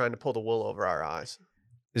anti-archaeologist trying to pull the wool over our eyes.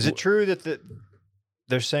 Is it true that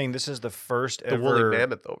they're saying this is the first The woolly ever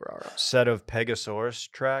mammoth over our eyes. set of Pegasaurus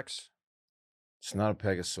tracks? It's not a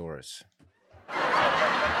Pegasaurus.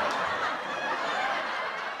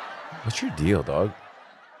 What's your deal, dog?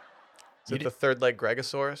 Is it the third leg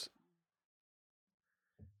Gregosaurus?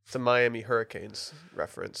 It's a Miami Hurricanes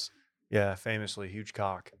reference. Yeah, famously huge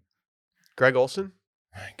cock. Greg Olson?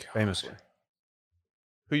 My God. Famously.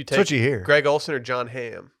 Who you That's what take? you hear. Greg Olson or John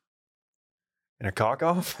Hamm? In a cock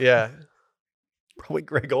off? Yeah. Probably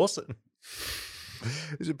Greg Olson.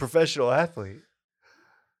 He's a professional athlete.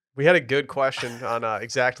 We had a good question on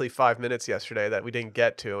exactly 5 minutes yesterday that we didn't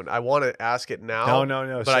get to, and I want to ask it now.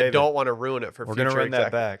 No. but I save it. don't want to ruin it for We're future. gonna run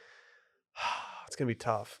that back. It's gonna be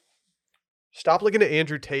tough. Stop looking at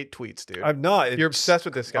Andrew Tate tweets, dude. I'm not. You're obsessed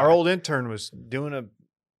with this guy. Our old intern was doing a.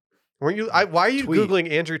 Weren't you? Why are you tweet.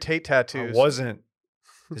 googling Andrew Tate tattoos? I wasn't.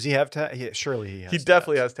 Does he have surely he has. He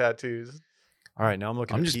definitely tats. has tattoos. All right, now I'm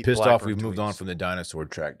looking. I'm at just Pete pissed off Blackburn we've moved on tweets. from the dinosaur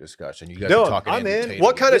track discussion. You guys No, are talking I'm in. entertainment.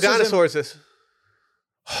 What kind of This isn't- dinosaur is this?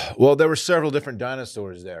 Well, there were several different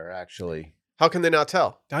dinosaurs there, actually. How can they not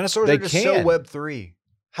tell? Dinosaurs They are just so can. Web3.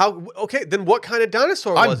 How? Okay, then what kind of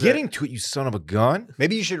dinosaur I'm was getting to it, you son of a gun.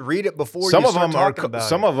 Maybe you should read it before Some you of start them are talking about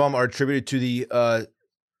some it. of them are attributed to the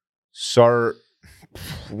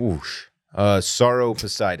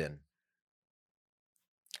Sauroposeidon,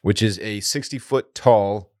 which is a 60-foot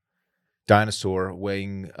tall dinosaur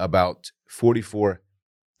weighing about 44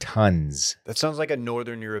 tons. That sounds like a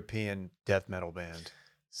Northern European death metal band.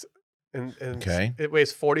 And Okay. it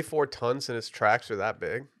weighs 44 tons and its tracks are that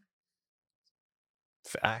big.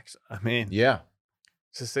 Facts. I mean, Yeah.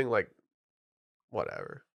 It's this thing like,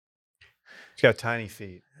 whatever. it's got tiny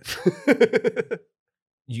feet.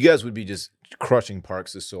 You guys would be just crushing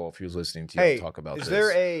Parks of Soul if you was listening to you talk about is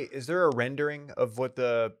this. there a rendering of what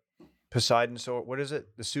the Poseidon what is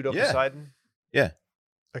it? The pseudo Poseidon?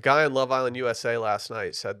 A guy on Love Island USA last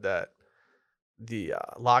night said that the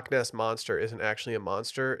Loch Ness monster isn't actually a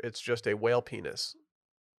monster; it's just a whale penis.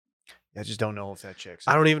 I just don't know if that checks.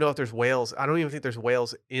 I don't even know if there's whales. I don't even think there's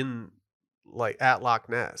whales in at Loch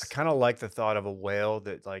Ness. I kind of like the thought of a whale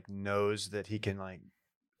that like knows that he can like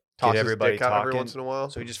Toss get his everybody dick out every talking. once in a while.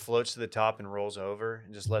 So he just floats to the top and rolls over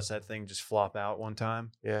and just lets that thing just flop out one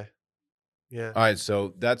time. Yeah. All right,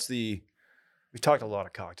 so that's the We talked a lot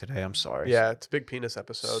of cock today. I'm sorry. Yeah, it's a big penis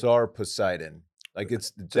episode. Sauroposeidon. Like it's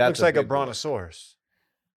So it that's looks like a big boy. brontosaurus.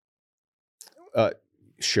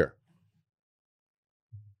 Sure.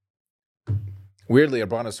 Weirdly, a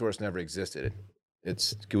brontosaurus never existed.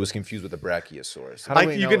 It was confused with a brachiosaurus. How do Like,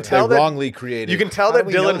 we you know can that? tell They that- wrongly created. You can tell How that do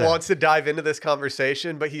we know Dylan that? wants to dive into this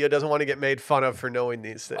conversation, but he doesn't want to get made fun of for knowing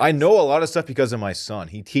these things. I know a lot of stuff because of my son.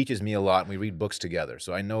 He teaches me a lot, and we read books together,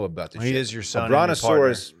 so I know about this. He shit. is your son A and your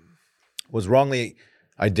brontosaurus was wrongly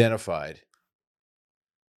identified.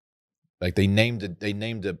 Like they named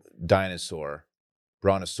a dinosaur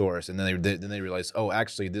Brontosaurus, and then they realized, oh,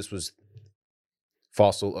 actually, this was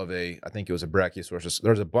fossil of I think it was a Brachiosaurus.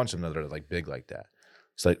 There's a bunch of them that are like big like that.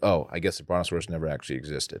 It's like, oh, I guess the Brontosaurus never actually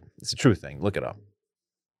existed. It's a true thing. Look it up.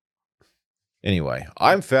 Anyway,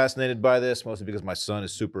 I'm fascinated by this mostly because my son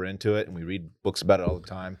is super into it, and we read books about it all the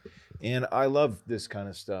time, and I love this kind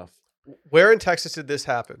of stuff. Where in Texas did this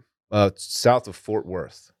happen? South of Fort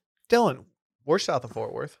Worth, Dylan, We're south of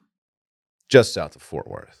Fort Worth. just south of Fort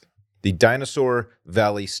Worth, the Dinosaur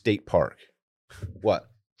Valley State Park. What?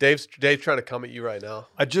 Dave's trying to come at you right now.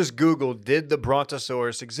 I just Googled, did the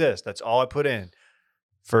Brontosaurus exist? That's all I put in.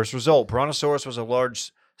 First result, Brontosaurus was a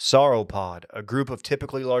large sauropod, a group of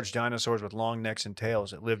typically large dinosaurs with long necks and tails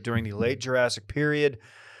that lived during the late Jurassic period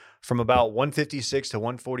from about 156 to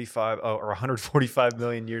 145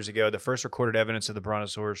 million years ago. The first recorded evidence of the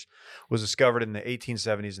Brontosaurus was discovered in the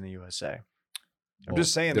 1870s in the USA. I'm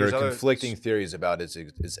just saying there there's are other conflicting theories about its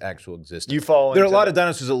actual existence. You fall There are a into lot of that.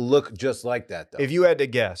 dinosaurs that look just like that, though. If you had to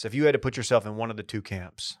guess, if you had to put yourself in one of the two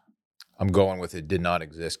camps, I'm going with it did not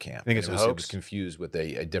exist camp. Think it's it a was, It hoax? was confused with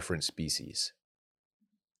a different species.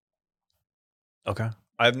 okay,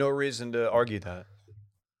 I have no reason to argue that.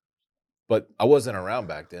 But I wasn't around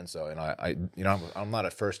back then, so I'm not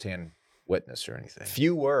a firsthand witness or anything.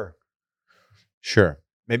 Few were. Sure.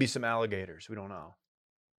 Maybe some alligators. We don't know.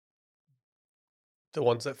 The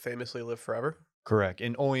ones that famously live forever. Correct.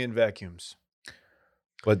 And only in vacuums.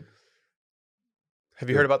 But Have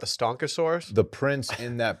you heard about the Stonkosaurus? the prints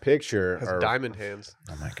in that picture Has are diamond hands.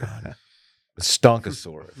 Oh my god. The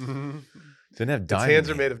Stonkosaurus. Didn't have Its diamond hands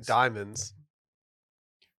are made of diamonds.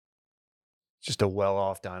 Just a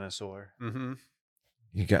well-off dinosaur. Mm-hmm.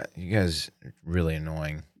 You guys are really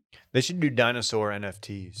annoying. They should do dinosaur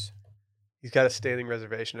NFTs. He's got a standing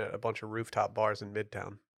reservation at a bunch of rooftop bars in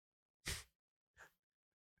Midtown.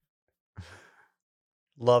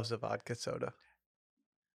 Loves a vodka soda.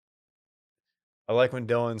 I like when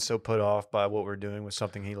Dylan's so put off by what we're doing with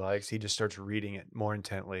something he likes, he just starts reading it more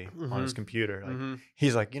intently on his Mhm. computer. Like, Mm-hmm.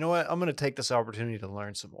 He's like, you know what? I'm going to take this opportunity to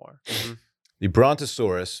learn some more. The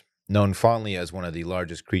Brontosaurus, known fondly as one of the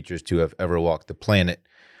largest creatures to have ever walked the planet,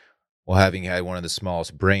 while having had one of the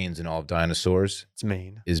smallest brains in all of dinosaurs, It's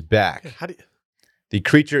mean. is back. How do you... The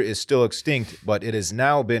creature is still extinct, but it has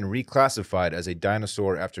now been reclassified as a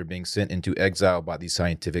dinosaur after being sent into exile by the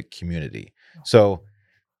scientific community. So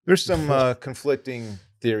there's some conflicting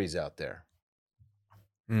theories out there.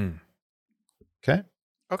 Okay?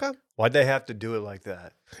 Okay. Why'd they have to do it like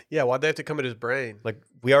that? Yeah, why'd they have to come at his brain? Like,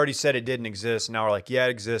 we already said it didn't exist. Now we're like, yeah,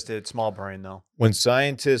 it existed. Small brain, though. When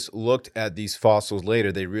scientists looked at these fossils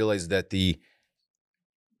later, they realized that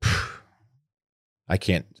I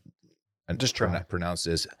can't Just try. pronounce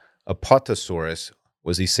this, Apatosaurus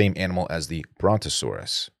was the same animal as the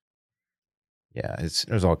Brontosaurus. Yeah,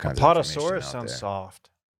 there's all kinds of information Apatosaurus out sounds there. soft.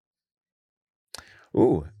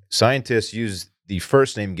 Ooh, scientists used the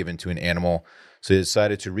first name given to an animal, so they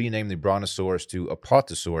decided to rename the Brontosaurus to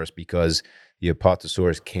Apatosaurus because the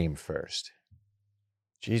Apatosaurus came first.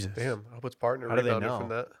 Jesus. Damn, I hope it's partner How do they rebounded from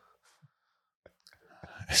know? that.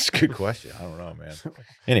 That's a good question. I don't know, man.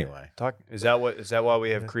 Anyway, Is that why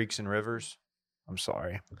we have creeks and rivers? I'm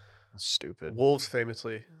sorry. That's stupid. Wolves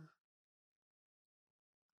famously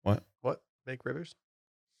what? make rivers.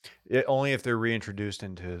 Only if they're reintroduced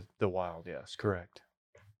into the wild, yes, correct.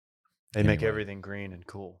 They make Anyway. everything green and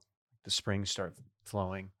cool. The springs start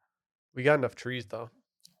flowing. We got enough trees though.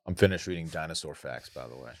 I'm finished reading dinosaur facts, by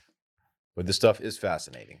the way. But this stuff is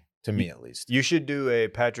fascinating, to me at least. You should do a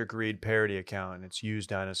Patrick Reed parody account and it's used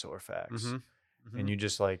dinosaur facts. Mm-hmm. And you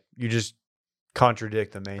just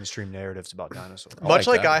contradict the mainstream narratives about dinosaurs. I Much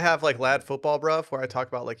like like that. I have like Lad Football Bruv, where I talk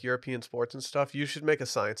about like European sports and stuff. You should make a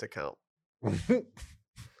science account.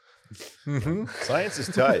 Science is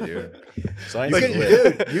tight, dude. Science You is could-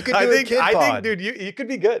 lit. dude, you could I do a think, kid I think, pod. dude, you could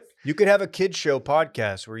be good. You could have a kid show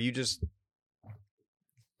podcast where you just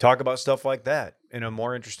talk about stuff like that in a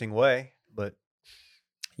more interesting way. But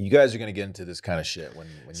You guys are going to get into this kind of shit when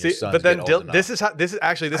your See, sons but then get old this is how this is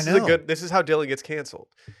actually this I is a know. good this is how Dylan gets canceled.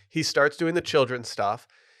 He starts doing the children's stuff.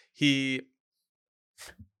 He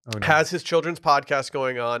oh, no. has his children's podcast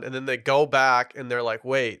going on, and then they go back and they're like,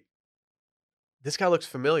 "Wait, this guy looks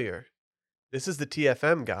familiar. This is the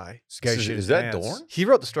TFM guy. This guy Is shit his that pants. Dorn? He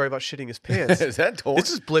wrote the story about shitting his pants. is that Dorn? This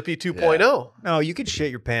is Blippy 2.0. No, you could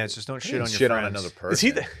shit your pants. Just don't You shit didn't on your shit friends. on another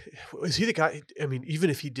person. Is he the guy? I mean, even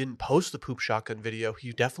if he didn't post the poop shotgun video,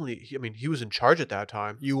 he definitely. He was in charge at that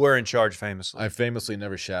time. You were in charge famously. I famously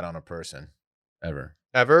never shat on a person, ever.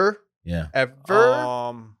 Ever, Yeah.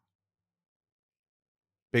 ever.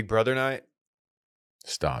 Big Brother night.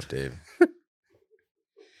 Stop, Dave.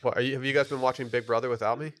 What are you? Have you guys been watching Big Brother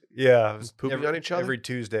without me? Yeah, it was Pooping on each other? every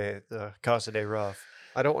Tuesday at the Casa de Rough.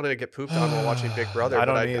 I don't want to get pooped on while watching Big Brother, I but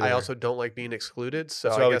don't I either. also don't like being excluded. So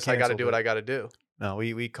That's why I we guess I got to canceled do what it. I got to do. No,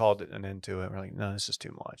 we called it an end to it. We're like, no, this is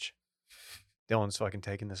too much. Dylan's fucking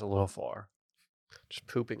taking this a little far. Just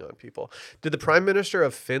pooping on people. Did the Prime Minister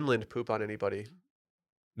of Finland poop on anybody?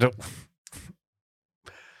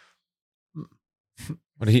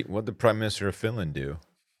 What did the Prime Minister of Finland do?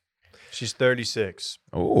 She's 36.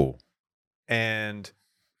 Oh, And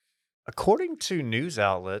according to news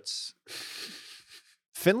outlets,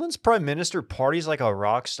 Finland's prime minister parties like a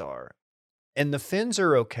rock star. And the Finns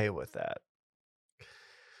are okay with that.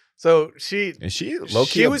 So she is she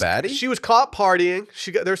low-key a was baddie? she was caught partying.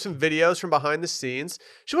 There's some videos from behind the scenes.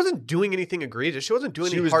 She wasn't doing anything egregious. She wasn't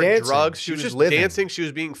doing She any was hard dancing. drugs. She She was was just living. dancing. She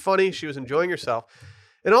was being funny. She was enjoying herself.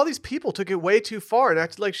 And all these people took it way too far and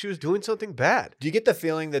acted like she was doing something bad. Do you get the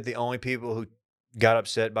feeling that the only people who got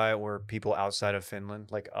upset by it were people outside of Finland,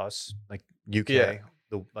 like us, like UK, Yeah.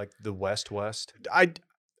 the West?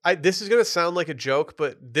 This is gonna sound like a joke,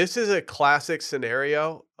 but this is a classic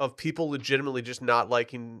scenario of people legitimately just not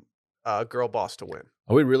liking girl boss to win.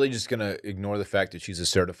 Are we really just gonna ignore the fact that she's a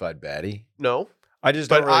certified baddie? No, I just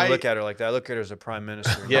But don't really I- look at her like that. I look at her as a prime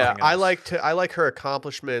minister. yeah, nothing I else. like her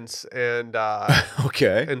accomplishments and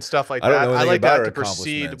Okay. and stuff like I don't that. know I anything like about that her to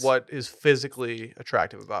precede accomplishments. what is physically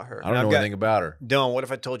attractive about her. I don't I've know got- anything about her. Dylan, what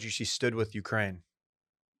if I told you she stood with Ukraine?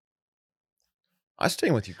 I stay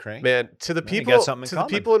with Ukraine. Man, to the Man, you people got something in to the common.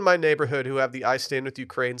 people in my neighborhood who have the "I stand with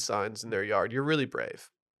Ukraine" signs in their yard, you're really brave.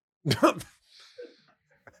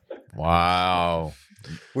 Wow.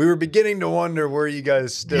 We were beginning to wonder where you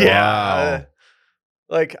guys stood. Wow.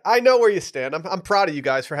 Like, I know where you stand. I'm proud of you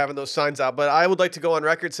guys for having those signs out, but I would like to go on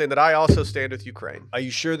record saying that I also stand with Ukraine. Are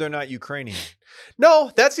you sure they're not Ukrainian?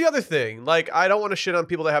 No, that's the other thing. Like, I don't want to shit on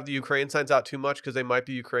people that have the Ukraine signs out too much because they might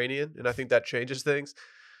be Ukrainian, and I think that changes things.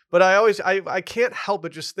 But I can't help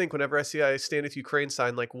but just think whenever I see I stand with Ukraine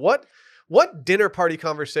sign, like, what dinner party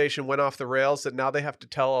conversation went off the rails that now they have to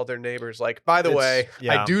tell all their neighbors, like, by the It's- way,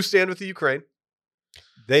 yeah. I do stand with the Ukraine.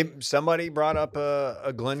 Somebody brought up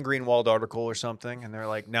a Glenn Greenwald article or something, and they're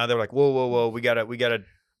like, whoa, we gotta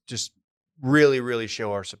just really, really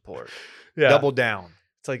show our support. Yeah. Double down.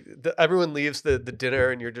 It's like everyone leaves the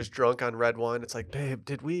dinner and you're just drunk on red wine. It's like, babe,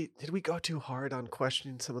 did we go too hard on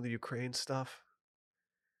questioning some of the Ukraine stuff?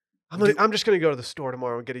 I'm just gonna go to the store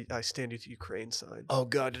tomorrow and get a "I stand with Ukraine" sign. Oh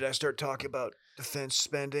God, did I start talking about defense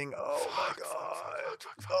spending? Oh my God.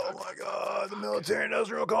 Oh my God. The military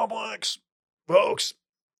industrial complex. Folks,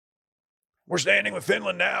 we're standing with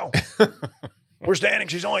Finland now. We're standing.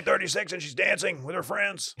 She's only 36 and she's dancing with her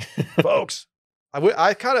friends. Folks. I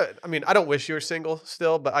don't wish you were single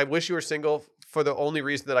still, but I wish you were single for the only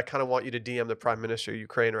reason that I kind of want you to DM the Prime Minister of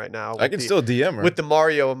Ukraine right now. I can still DM her. with the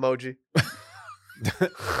Mario emoji,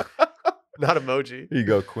 not emoji. Here you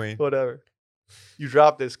go, Queen. Whatever. You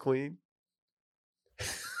drop this, Queen.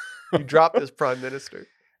 You drop this Prime Minister.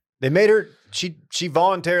 They made her. She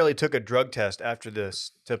voluntarily took a drug test after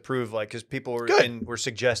this to prove, like, because people were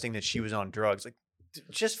suggesting that she was on drugs. Like,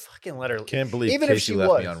 just fucking let her. Can't believe Even if Casey she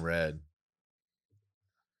left me was. on red.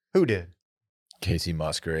 Who did? Casey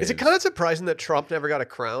Musgrave. Is it kind of surprising that Trump never got a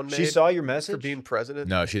crown made She saw your for message. being president?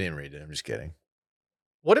 No, she didn't read it. I'm just kidding.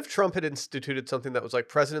 What if Trump had instituted something that was like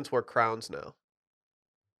presidents wear crowns now?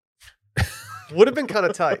 Would have been kind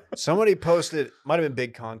of tight. Somebody posted, might have been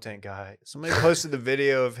Big Content Guy. Somebody posted the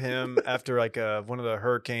video of him after like one of the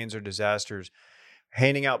hurricanes or disasters,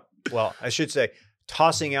 handing out. Well, I should say,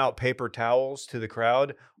 tossing out paper towels to the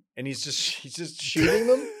crowd, and he's just shooting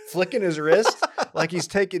them, flicking his wrist like he's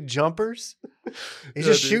taking jumpers. He's Yeah,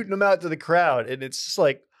 just dude. shooting them out to the crowd, and it's just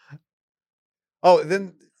like, oh,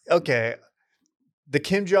 then okay, the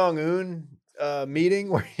Kim Jong Un meeting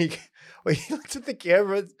where he looks at the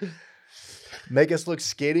camera. Make us look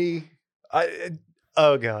skinny.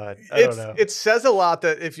 Oh God, I don't know. It says a lot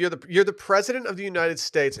that if you're the president of the United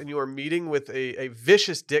States and you are meeting with a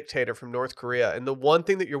vicious dictator from North Korea, and the one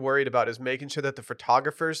thing that you're worried about is making sure that the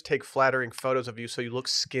photographers take flattering photos of you so you look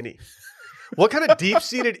skinny. What kind of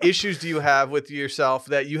deep-seated issues do you have with yourself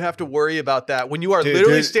that you have to worry about that when you are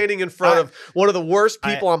literally standing in front of one of the worst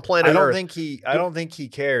people on planet Earth? I don't think he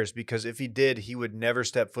cares, because if he did, he would never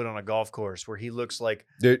step foot on a golf course where he looks like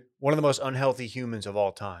Dude, one of the most unhealthy humans of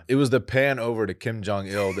all time. it was the pan over to Kim Jong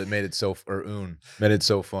Il that made it so, or Un, made it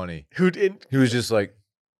so funny. Who didn't? He was just like,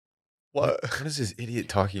 What? what is this idiot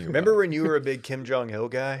talking about? Remember when you were a big Kim Jong Il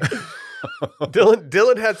guy?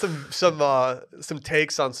 Dylan had some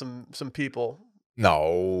takes on some people.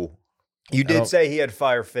 No. You I did don't- say he had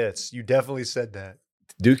fire fits. You definitely said that.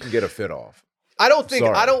 Dude can get a fit off. I don't think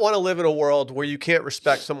Sorry. I don't want to live in a world where you can't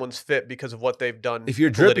respect someone's fit because of what they've done. If you're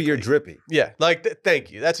drippy, you're politically. drippy. Yeah, like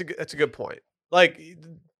thank you. That's a good point. Like,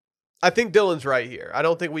 I think Dylan's right here. I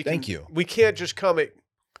don't think we can. Thank you. We can't just come at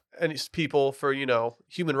any people for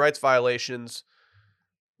human rights violations.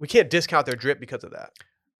 We can't discount their drip because of that.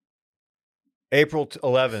 April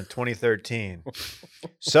 11th, 2013.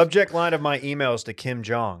 Subject line of my emails to Kim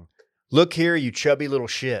Jong. Look here, you chubby little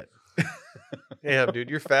shit. Damn, dude,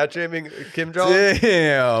 you're fat shaming Kim Jong.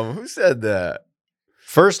 Damn. Who said that?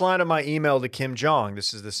 First line of my email to Kim Jong.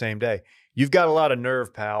 This is the same day. You've got a lot of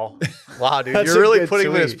nerve, pal. Wow, dude, That's you're a really good putting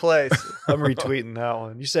him in his tweet. place. I'm retweeting that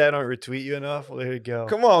one. You say I don't retweet you enough? Well, there you go.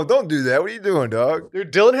 Come on, don't do that. What are you doing, dog?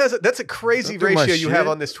 Dude, Dylan has that's a crazy Don't do my ratio you have shit.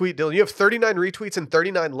 on this tweet, Dylan. You have 39 retweets and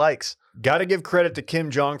 39 likes. Got to give credit to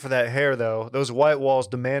Kim Jong for that hair, though. Those white walls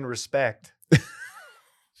demand respect.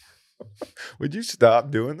 Would you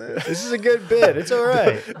stop doing that? This is a good bit. It's all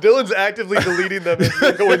right. Dylan's actively deleting them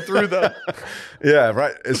and going through them. Yeah,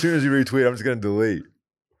 right. As soon as you retweet, I'm just going to delete.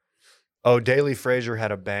 Oh, Daily Frazier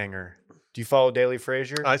had a banger. Do you follow Daily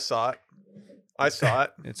Frazier? I saw it.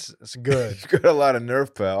 It's good. You got a lot of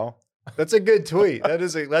nerve, pal. That's a good tweet.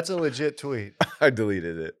 That's a legit tweet. I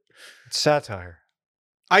deleted it. It's satire.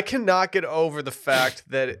 I cannot get over the fact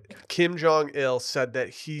that Kim Jong Il said that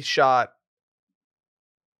he shot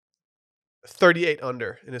 38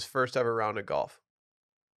 under in his first ever round of golf.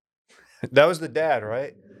 That was the dad,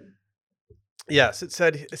 right? Yes, it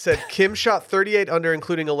said Kim shot 38 under,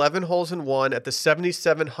 including 11 holes in one at the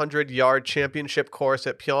 7,700-yard championship course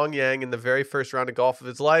at Pyongyang in the very first round of golf of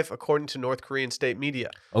his life, according to North Korean state media.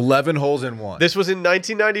 11 holes in one. This was in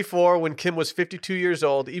 1994 when Kim was 52 years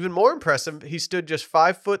old. Even more impressive, he stood just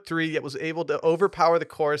 5'3", yet was able to overpower the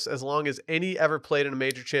course as long as any ever played in a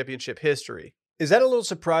major championship history. Is that a little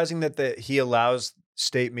surprising that he allows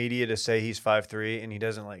state media to say he's 5'3" and he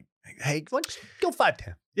doesn't hey, why don't you go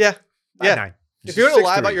 5'10"? Yeah. Yeah. 5'9". If you're going to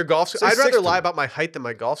lie 6'3". about your golf score, Say I'd rather 6'3". lie about my height than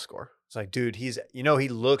my golf score. It's like, dude, he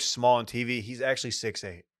looks small on TV. He's actually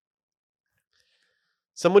 6'8".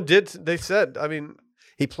 Someone did. They said, I mean,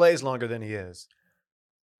 He plays longer than he is.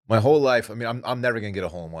 My whole life, I mean, I'm never going to get a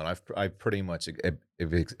hole in one. I've pretty much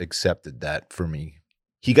accepted that for me.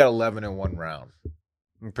 He got 11 in one round.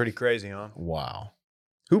 Pretty crazy, huh? Wow.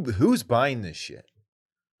 Who's buying this shit?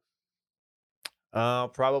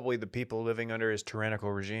 Probably the people living under his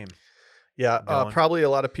tyrannical regime. yeah, Dylan. probably a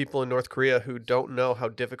lot of people in North Korea who don't know how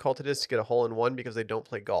difficult it is to get a hole in one because they don't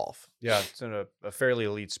play golf. Yeah, it's in a fairly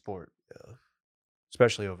elite sport. Yeah.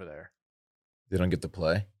 Especially over there. They don't get to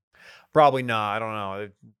play? Probably not. I don't know.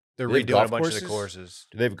 They're Do they have redoing a golf bunch of the courses? courses.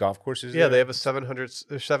 Do they have golf courses Yeah, there? they have a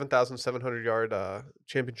 7,700 yard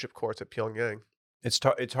championship course at Pyongyang. It's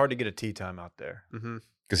hard to get a tee time out there. Mm-hmm.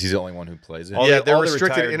 Because he's the only one who plays it. All Yeah, the- their all the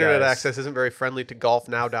restricted retired internet guys. access isn't very friendly to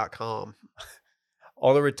golfnow.com.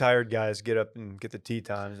 All the retired guys get up and get the tee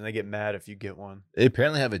times, and they get mad if you get one. They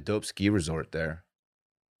apparently have a dope ski resort there.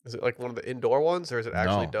 Is it like one of the indoor ones, or is it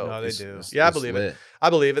actually No. dope? No, they It's- do. it's- Yeah, I it's believe it. lit. I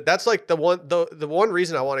believe it. That's like the one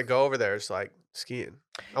reason I want to go over there is like skiing.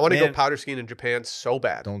 I want to go Man. powder skiing in Japan so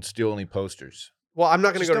bad. Don't steal any posters. Well, I'm not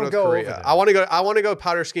going to Just go to don't North go over Korea. there. I want to go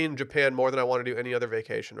powder skiing in Japan more than I want to do any other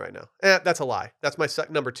vacation right now. That's a lie. That's my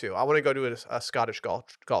number 2. I want to go do a Scottish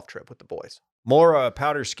golf trip with the boys. More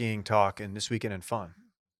powder skiing talk in This Weekend in Fun.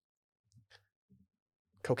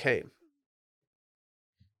 Cocaine.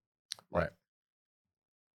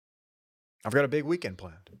 I've got a big weekend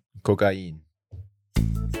planned. Cocaine.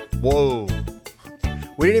 Whoa.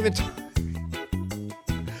 We didn't even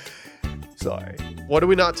Sorry. What do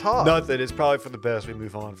we not talk? Nothing. It's probably for the best we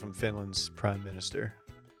move on from Finland's prime minister.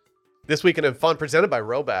 This Weekend in Fun presented by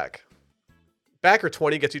Roback. Backer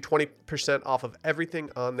 20 gets you 20% off of everything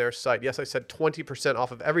on their site. Yes, I said 20%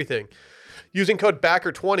 off of everything. Using code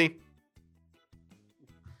BACKER20.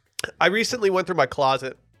 I recently went through my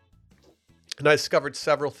closet and I discovered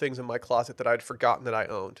several things in my closet that I'd forgotten that I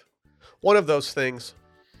owned. One of those things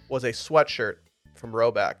was a sweatshirt from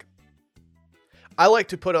Roback. I like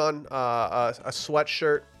to put on a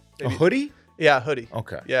sweatshirt. A hoodie? Yeah, a hoodie.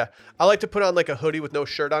 Okay. Yeah. I like to put on like a hoodie with no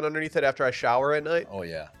shirt on underneath it after I shower at night Oh,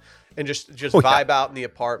 yeah. and just Oh, yeah. vibe out in the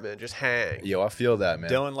apartment, just hang. Yo, I feel that,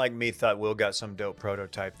 man. Dylan, like me, thought Will got some dope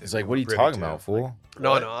prototype. that It's like, we what are you were privy talking to. about, fool?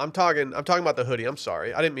 No, I'm talking about the hoodie. I'm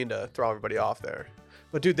sorry. I didn't mean to throw everybody off there.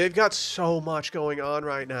 But dude, they've got so much going on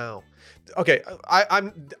right now. Okay,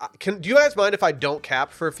 do you guys mind if I don't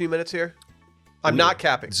cap for a few minutes here? I'm not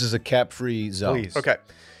capping. This is a cap-free zone. Please. Okay.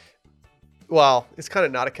 Well, it's kind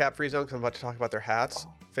of not a cap-free zone because I'm about to talk about their hats,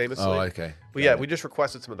 famously. Oh, okay. Well, yeah, Got we it. just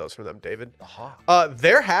requested some of those from them, David. Aha.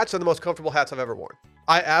 Their hats are the most comfortable hats I've ever worn.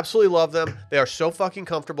 I absolutely love them. They are so fucking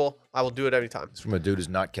comfortable. I will do it every time. It's from a dude who's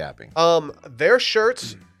not capping. Their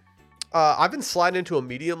shirts, I've been sliding into a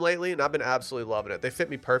medium lately, and I've been absolutely loving it. They fit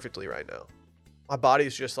me perfectly right now. My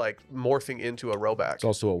body's just like morphing into a Roback. It's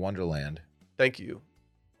also a wonderland. Thank you.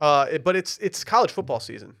 But it's college football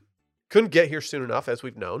season. Couldn't get here soon enough, as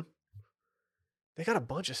we've known. They got a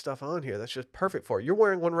bunch of stuff on here that's just perfect for it. You're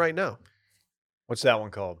wearing one right now. What's that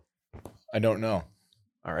one called? I don't know.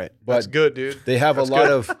 All right. That's But good, dude. they have That's a lot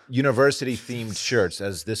good. of university-themed shirts,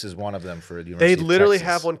 as this is one of them for the University They of literally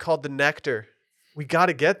Texas. have one called the Nectar. We got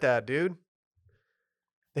to get that, dude.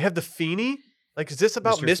 They have the Feeney. Like, is this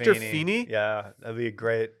about Mr. Feeney? Yeah, that'd be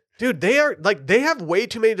great. Dude, they have way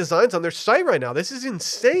too many designs on their site right now. This is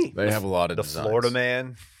insane. They have a lot of The designs. Florida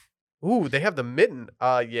man. Ooh, they have the mitten.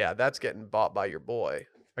 Yeah, that's getting bought by your boy.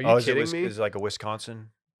 Are you Oh, is it kidding me? Is it like a Wisconsin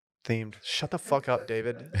themed? Shut the fuck up,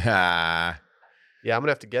 David. Ah, Yeah, I'm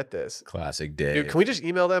gonna have to get this. classic Dave. Dude, can we just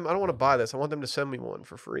email them? I don't want to buy this. I want them to send me one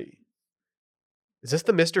for free. Is this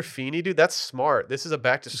the Mr. Feeney, dude? That's smart. This is a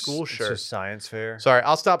back to school It's shirt. a science fair. Sorry,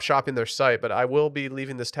 I'll stop shopping their site, but I will be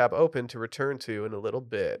leaving this tab open to return to in a little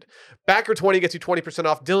bit. Backer 20 gets you 20%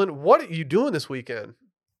 off. Dylan, what are you doing this weekend?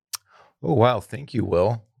 Oh, wow. Thank you,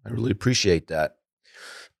 Will. I really appreciate that.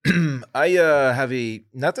 I have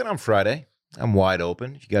nothing on Friday. I'm wide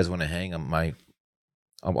open. If you guys want to hang,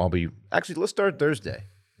 I'll be, actually, let's start Thursday.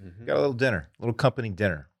 Mhm. Got a little dinner, a little company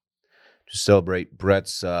dinner to celebrate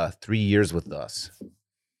Brett's 3 years with us.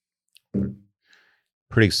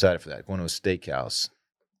 Pretty excited for that. Going to a steakhouse.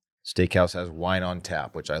 Steakhouse has wine on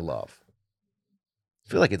tap, which I love. I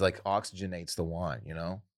feel like it like oxygenates the wine, you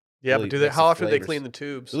know? Yeah, Really but do they? makes How the often do they flavors- clean the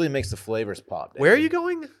tubes? It really makes the flavors pop. Where are David. you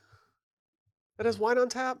going? That has wine on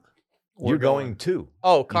tap? You're going too.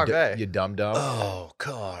 Oh, You Carve. You dumb dumb. Oh,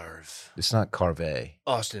 Carve. It's not Carve.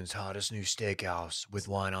 Austin's hottest new steakhouse with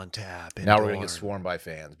wine on tap. Now we're gonna get sworn by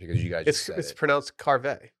fans because you guys just said It's it. pronounced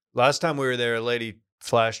Carve. Last time we were there, a lady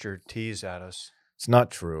flashed her tees at us. It's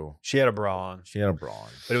not true. She had a bra on, She had a bra on.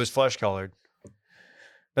 but it was flesh colored.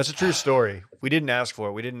 That's a true story. We didn't ask for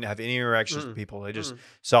it. We didn't have any interactions with people. They just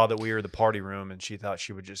saw that we were the party room, and she thought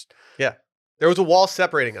she would just. There was a wall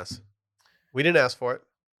separating us. We didn't ask for it.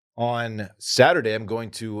 On Saturday, I'm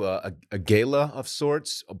going to a gala of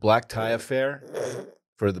sorts, a black tie affair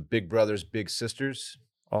for the Big Brothers Big Sisters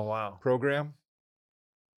Oh wow! program.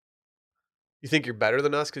 You think you're better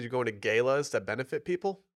than us because you're going to galas that benefit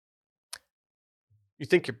people? You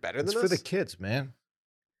think you're better It's than for us? the kids, man.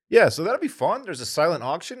 Yeah, so that'll be fun. There's a silent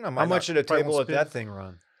auction. How much did a probably table won't at spend- that thing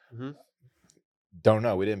run? Don't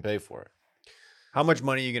know. We didn't pay for it. How much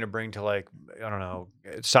money are you going to bring to like I don't know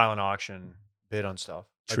silent auction bid on stuff?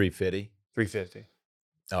 Like $350. $350.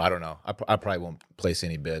 No, I don't know. I probably won't place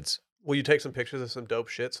any bids. Will you take some pictures of some dope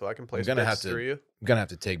shit so I can place gonna bets have to- through you? I'm gonna have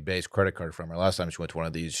to take Bay's credit card from her. Last time she went to one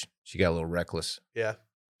of these, she got a little reckless. Yeah.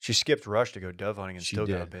 She skipped Rush to go dove hunting and She still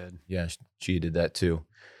got a did. bid. Yeah, she did that too.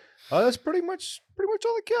 That's pretty much all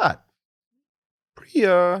I got. Pretty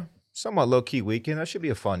somewhat low key weekend. That should be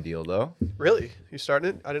a fun deal though. Really? You starting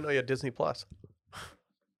it? I didn't know you had Disney Plus.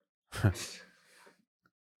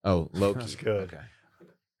 Oh, low key. That's good. Okay.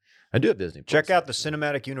 I do have Disney. Check Plus. out the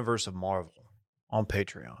cinematic universe of Marvel on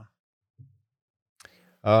Patreon.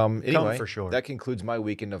 Anyway, for sure. that concludes my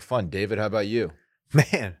weekend of fun. David, how about you?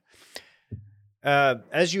 Man,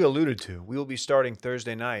 as you alluded to, we will be starting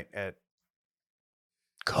Thursday night at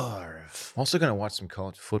Carve. I'm also gonna watch some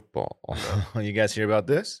college football. You guys hear about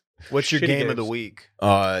this? What's your Shitty game of the games. week?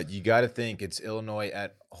 You got to think it's Illinois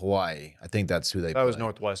at Hawaii. I think that's who they. That was play.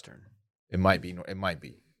 Northwestern. It might be. It might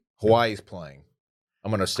be. Hawaii's playing.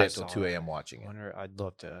 I'm gonna stay I till saw 2 it. a.m. watching it. I'd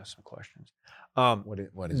love to ask some questions. What is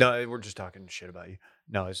No, we're just talking shit about you.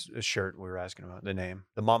 No, it's a shirt we were asking about. The name,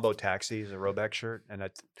 the Mambo Taxi, is a Roback shirt, and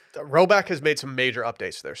that's Roback has made some major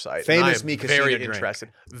updates to their site. and Famous I am Mika very Cena drink. interested.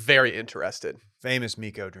 Very interested. famous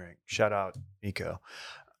Miko drink. Shout out Miko.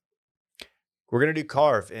 We're gonna do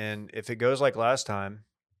Carve, and if it goes like last time,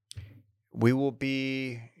 we will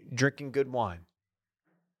be drinking good wine.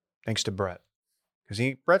 Thanks to Brett,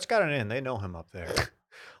 because Brett's got it in. They know him up there.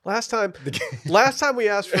 Last time we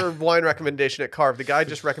asked for wine recommendation at Carve, the guy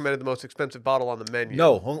just recommended the most expensive bottle on the menu.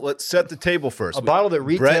 No, let's set the table first. A bottle that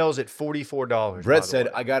Brett- retails at $44. Brett said,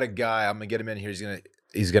 "I got a guy. I'm gonna get him in here.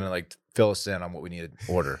 He's gonna like fill us in on what we need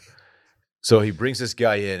to order." So he brings this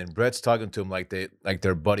guy in, and Brett's talking to him like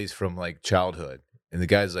they're buddies from like childhood. And the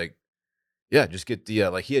guy's like, "Yeah, just get the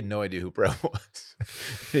like." He had no idea who Brett was.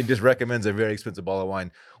 He just recommends a very expensive bottle of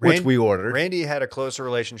wine, which we ordered. Randy had a closer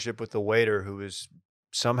relationship with the waiter who was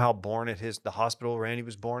somehow born at the hospital Randy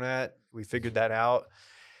was born at. We figured that out,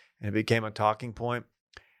 and it became a talking point.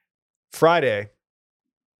 Friday,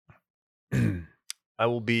 I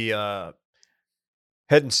will be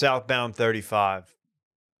heading southbound 35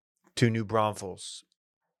 to New Braunfels.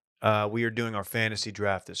 We are doing our fantasy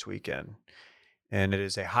draft this weekend, and it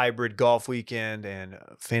is a hybrid golf weekend and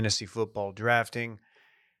fantasy football drafting.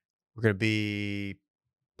 We're going to be,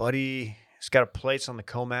 Buddy, it's got a place on the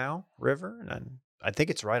Comal River, and I think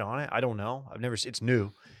it's right on it. I don't know. It's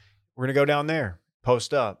new. We're going to go down there,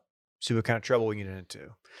 post up, see what kind of trouble we can get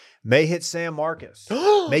into. May hit San Marcos.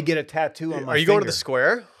 May get a tattoo on my Are you going to finger. the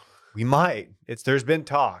square? We might. There's been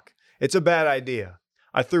talk. It's a bad idea.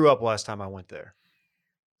 I threw up last time I went there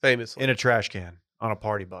Famously. in a trash can on a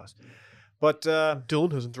party bus. But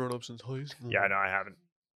Dylan hasn't thrown up since high school. yeah, no, I haven't.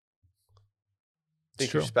 Think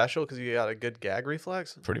It's you're true. special because you got a good gag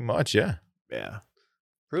reflex? Pretty much, yeah. Yeah,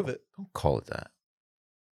 Prove it. Don't call it that.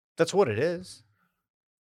 that's what it is.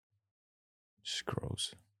 Just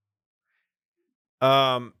gross.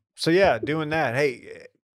 So yeah, doing that. Hey,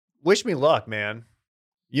 wish me luck, man.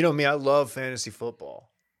 You know me, I love fantasy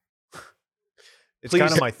football. It's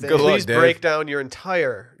kind of my thing. Good luck, Please Dave. break down your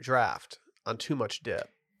entire draft on Too Much Dip.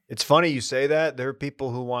 It's funny you say that. There are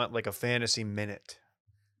people who want like a fantasy minute.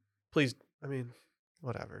 Please, I mean,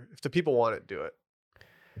 whatever. If the people want it, do it.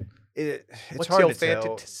 It's What's hard your to tell.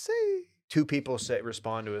 fantasy to say? Two people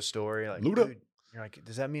respond to a story like, Luda. dude, you're like,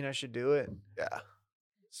 does that mean I should do it? Yeah.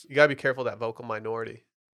 You got to be careful of that vocal minority.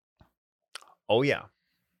 Oh yeah.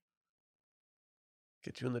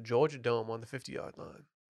 Get you in the Georgia Dome on the 50-yard line.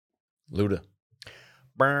 Luda.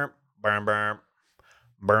 Burm, burm, burm.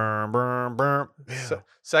 Burm, burm, burm. Yeah. So,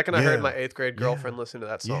 second I heard Yeah. my 8th grade girlfriend listen to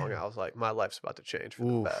that song, Yeah. I was like, my life's about to change for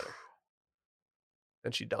the Oof. better.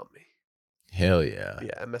 And she dumped me. Hell yeah.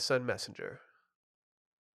 Yeah, MSN Messenger.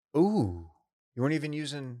 Ooh. You weren't even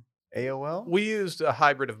using AOL? We used a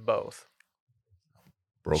hybrid of both.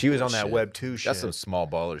 Broke She was boy on that shit. Web 2 shit. That's some small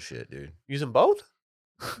baller shit, dude. Using both?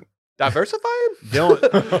 Diversifying?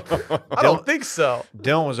 Dylan, I don't think so.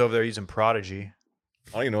 Dylan was over there using Prodigy.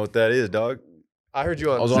 I don't even know what that is, dog. I heard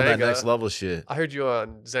you on I was Zanga. on that next level shit. I heard you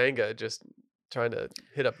on Zanga just trying to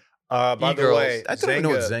hit up. By the E-girls. way, I don't even know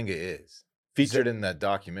what Zanga, Zenga is. Featured in that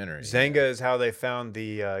documentary. Zanga is how they found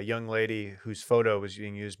the young lady whose photo was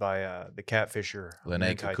being used by the catfisher Lene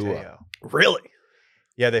Manti Kukua. Te'o. Really?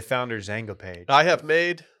 Yeah, they found her Zanga page. I've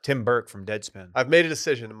made Tim Burke from Deadspin. a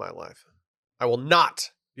decision in my life. I will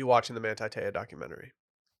not be watching the Manti Te'o documentary.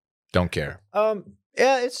 Don't care.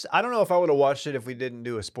 Yeah, I don't know if I would have watched it if we didn't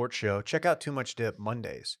do a sports show. Check out Too Much Dip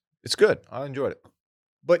Mondays. It's good. I enjoyed it.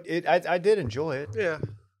 But I did enjoy it. Yeah,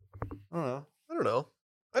 I don't know. I don't know.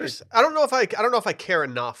 I don't know if I care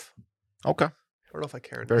enough. Okay. I don't know if I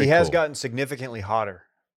care enough. Very He has cool. gotten significantly hotter.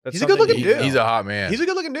 That's He's a something good-looking you dude. He's a hot man. He's a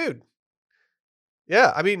good looking dude.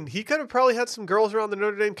 Yeah, I mean, he could have probably had some girls around the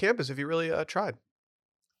Notre Dame campus if he really tried.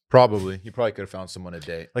 Probably. He probably could have found someone to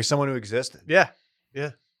date. Like someone who existed. Yeah,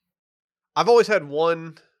 yeah. I've always had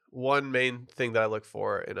one main thing that I look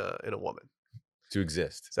for in a woman. To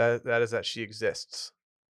exist. That is that she exists.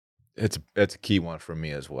 It's a key one for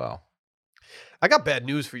me as well. I got bad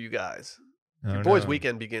news for you guys. Oh, Your boys' no.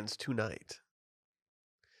 weekend begins tonight.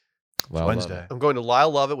 Well, Wednesday. I'm going to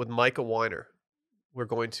Lyle Lovett with Micah Weiner. We're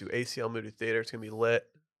going to ACL Moody Theater. It's going to be lit.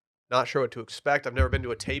 Not sure what to expect. I've never been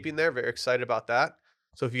to a taping there. Very excited about that.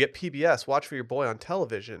 So if you get PBS, watch for your boy on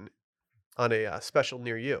television on a special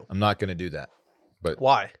near you. I'm not going to do that. But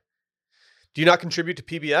Why? Do you not contribute to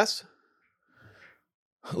PBS?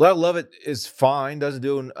 I love it is fine. Doesn't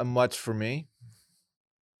do much for me.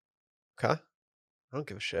 Okay. I don't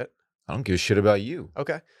give a shit. I don't give a shit about you.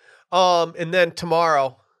 Okay. And then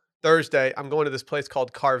tomorrow, Thursday, I'm going to this place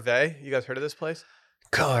called Carve. You guys heard of this place?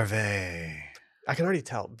 Carve. I can already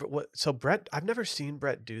tell. So Brett, I've never seen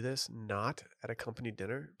Brett do this not at a company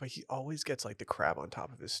dinner, but he always gets like the crab on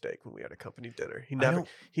top of his steak when we had a company dinner.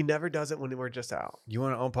 He never does it when we're just out. You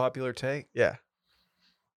want an unpopular take? Yeah.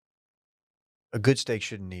 A good steak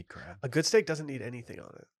shouldn't need crab. A good steak doesn't need anything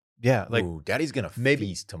on it. Yeah, like Ooh, Daddy's gonna maybe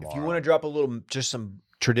feast tomorrow. if you want to drop a little, just some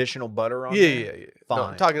traditional butter on Yeah. there. No,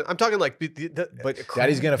 Fine. I'm talking like But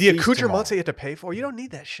Daddy's gonna the feast accoutrements that tomorrow. you have to pay for. You don't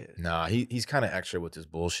need that shit. Nah, he's kind of extra with this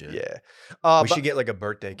bullshit. Yeah. we should get like a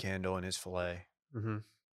birthday candle in his fillet.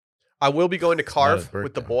 I will be going to not his Carve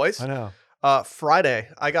with the birthday. boys. I know. Friday,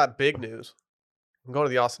 I got big news. I'm going to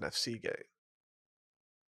the Austin FC game.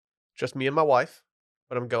 Just me and my wife,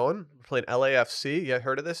 but I'm going. We're playing LAFC. You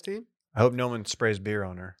heard of this team? I hope no one sprays beer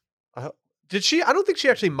on her. Did she? I don't think she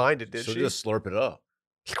actually minded, did So she? just slurp it up.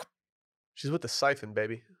 She's with the siphon,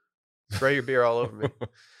 baby. Spray your beer all over me.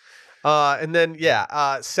 And then,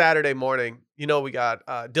 Saturday morning, we got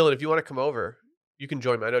Dylan, if you want to come over, you can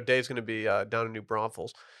join me. I know Dave's going to be down in New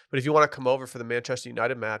Braunfels. But if you want to come over for the Manchester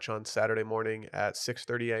United match on Saturday morning at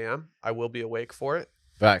 6:30 a.m., I will be awake for it.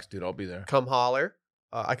 Facts, dude. I'll be there. Come holler.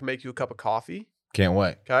 I can make you a cup of coffee. Can't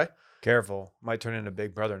wait. Okay? Careful. Might turn into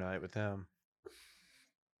Big Brother night with him.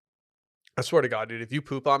 I swear to God, dude, if you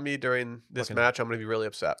poop on me during this Fucking- match, I'm going to be really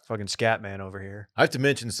upset. Fucking scat man over here. I have to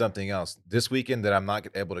mention something else. This weekend that I'm not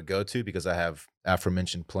able to go to because I have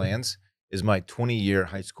aforementioned plans is my 20-year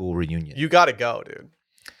high school reunion. You got to go, dude.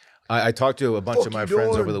 I talked to a bunch Fuck of my you,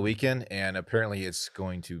 friends Dorn. over the weekend, and apparently it's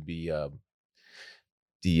going to be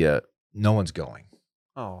no one's going.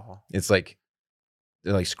 Oh. It's like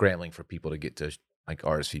they're like scrambling for people to get to like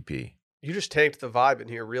RSVP. You just tanked the vibe in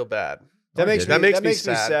here real bad. That I makes did. me, That makes that me makes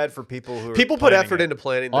me sad. sad for people who are People put planning effort it. into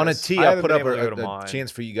planning On a this. tee, I I haven't put been up able to go to a mine. chance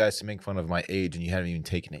for you guys to make fun of my age, and you haven't even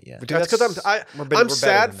taken it yet. But dude, That's because we're I'm better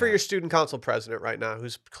sad than for your that. student council president right now,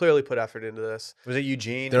 who's clearly put effort into this. Was it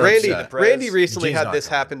Eugene? They're Randy, upset. Randy recently Eugene's had not this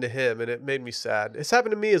coming. happen to him, and it made me sad. It's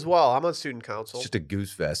happened to me as well. I'm on student council. It's just a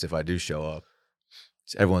goose fest if I do show up.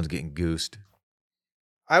 Everyone's getting goosed.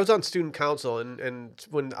 I was on student council, and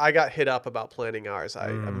when I got hit up about planning ours,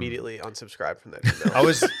 I Mm. immediately unsubscribed from that email.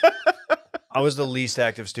 I was the least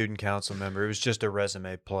active student council member. It was just a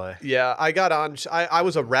resume play. Yeah, I got on. I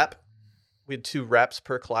was a rep. We had 2 reps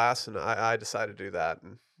per class, and I decided to do that.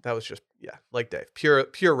 And that was just, like Dave,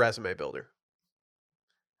 pure resume builder.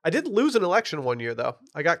 I did lose an election one year, though.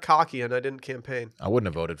 I got cocky, and I didn't campaign. I wouldn't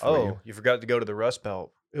have voted for Oh, you. you forgot to go to the Rust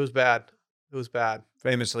Belt. It was bad. It was bad.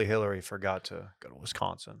 Famously, Hillary forgot to go to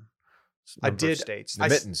Wisconsin. It's a I number of did- states. The I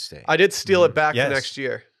s- mitten state. I did steal it back Yes. the next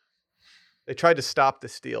year. They tried to stop the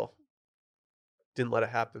steal. Didn't let it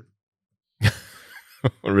happen.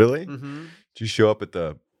 Really? Mm-hmm. Did you show up at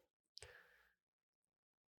the?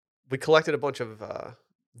 We collected a bunch of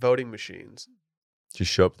voting machines. Did you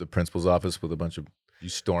show up at the principal's office with a bunch of? You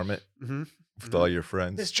storm it Mm-hmm. with all your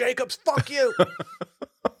friends. Miss Jacobs, fuck you.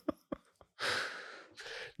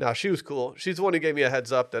 No, she was cool. She's the one who gave me a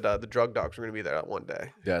heads up that the drug dogs were going to be there that one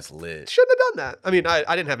day. That's lit. Shouldn't have done that. I mean,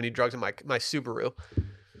 I didn't have any drugs in my Subaru.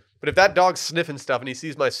 But if that dog's sniffing stuff and he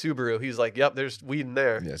sees my Subaru, he's like, yep, there's weed in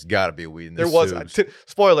there. Yeah, it's got to be weed in There this was, Subs.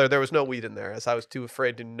 spoiler, there was no weed in there as I was too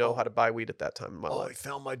afraid to know how to buy weed at that time in my I life.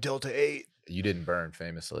 found my Delta 8. You didn't burn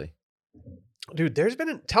famously. Dude, there's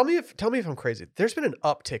been, tell me if I'm crazy. There's been an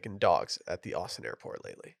uptick in dogs at the Austin airport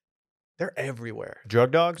lately. They're everywhere.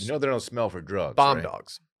 Drug dogs? You know they don't smell for drugs. Bomb right?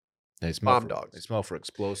 dogs. They smell bomb for, dogs. They smell for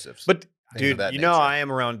explosives. But Things of Dude, that you know nature. I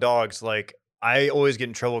am around dogs. Like, I always get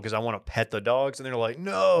in trouble because I want to pet the dogs, and they're like,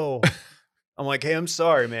 no. I'm like, hey, I'm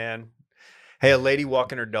sorry, man. Hey, a lady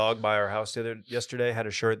walking her dog by our house yesterday had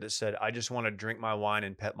a shirt that said, I just want to drink my wine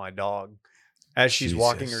and pet my dog as she's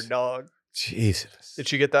walking her Jesus. dog. Jesus.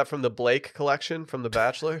 did you get that from the Blake collection from The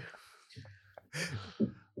Bachelor?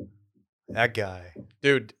 That guy.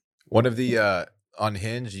 Dude, One of the on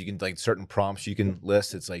Hinge, you can like certain prompts you can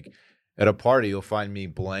list. It's like at a party, you'll find me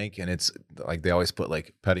blank, and it's like they always put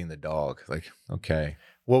like petting the dog. Like, okay,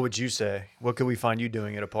 What would you say? What could we find you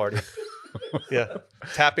doing at a party? yeah.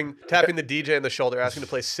 tapping the DJ in the shoulder, asking to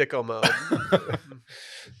play sicko mode.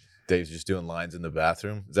 Dave's just doing lines in the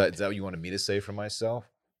bathroom. Is that what you wanted me to say for myself?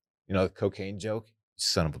 You know, the cocaine joke.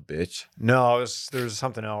 Son of a bitch. No, there's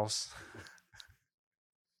something else.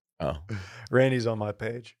 Oh, Randy's on my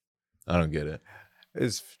page. I don't get it.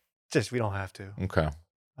 It's just we don't have to. Okay.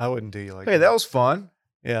 I wouldn't do you like Hey, that was fun.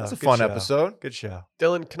 yeah. That's a good fun show. episode. Good show.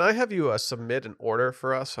 Dylan, can I have you submit an order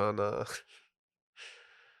for us on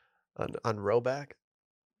Roback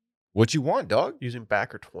What you want, dog? using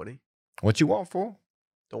backer 20? What you want, fool?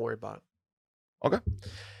 Don't worry about it. Okay.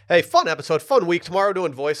 Hey, fun episode, fun week. Tomorrow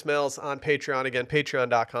doing voicemails on Patreon again,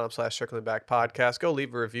 patreon.com/circlingback podcast. Go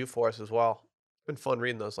leave a review for us as well. It's been fun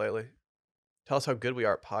reading those lately. Tell us how good we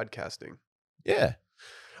are at podcasting. Yeah.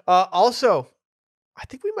 Also, I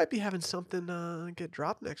think we might be having something get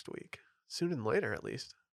dropped next week. Sooner than later, at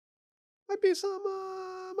least. Might be some,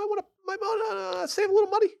 might want to save a little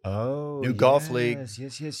money. Oh, New golf league.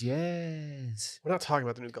 Yes. We're not talking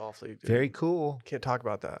about the new golf league, dude. Very cool. Can't talk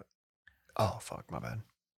about that. Oh fuck, my bad.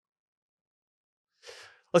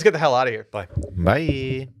 Let's get the hell out of here. Bye.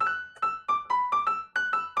 Bye.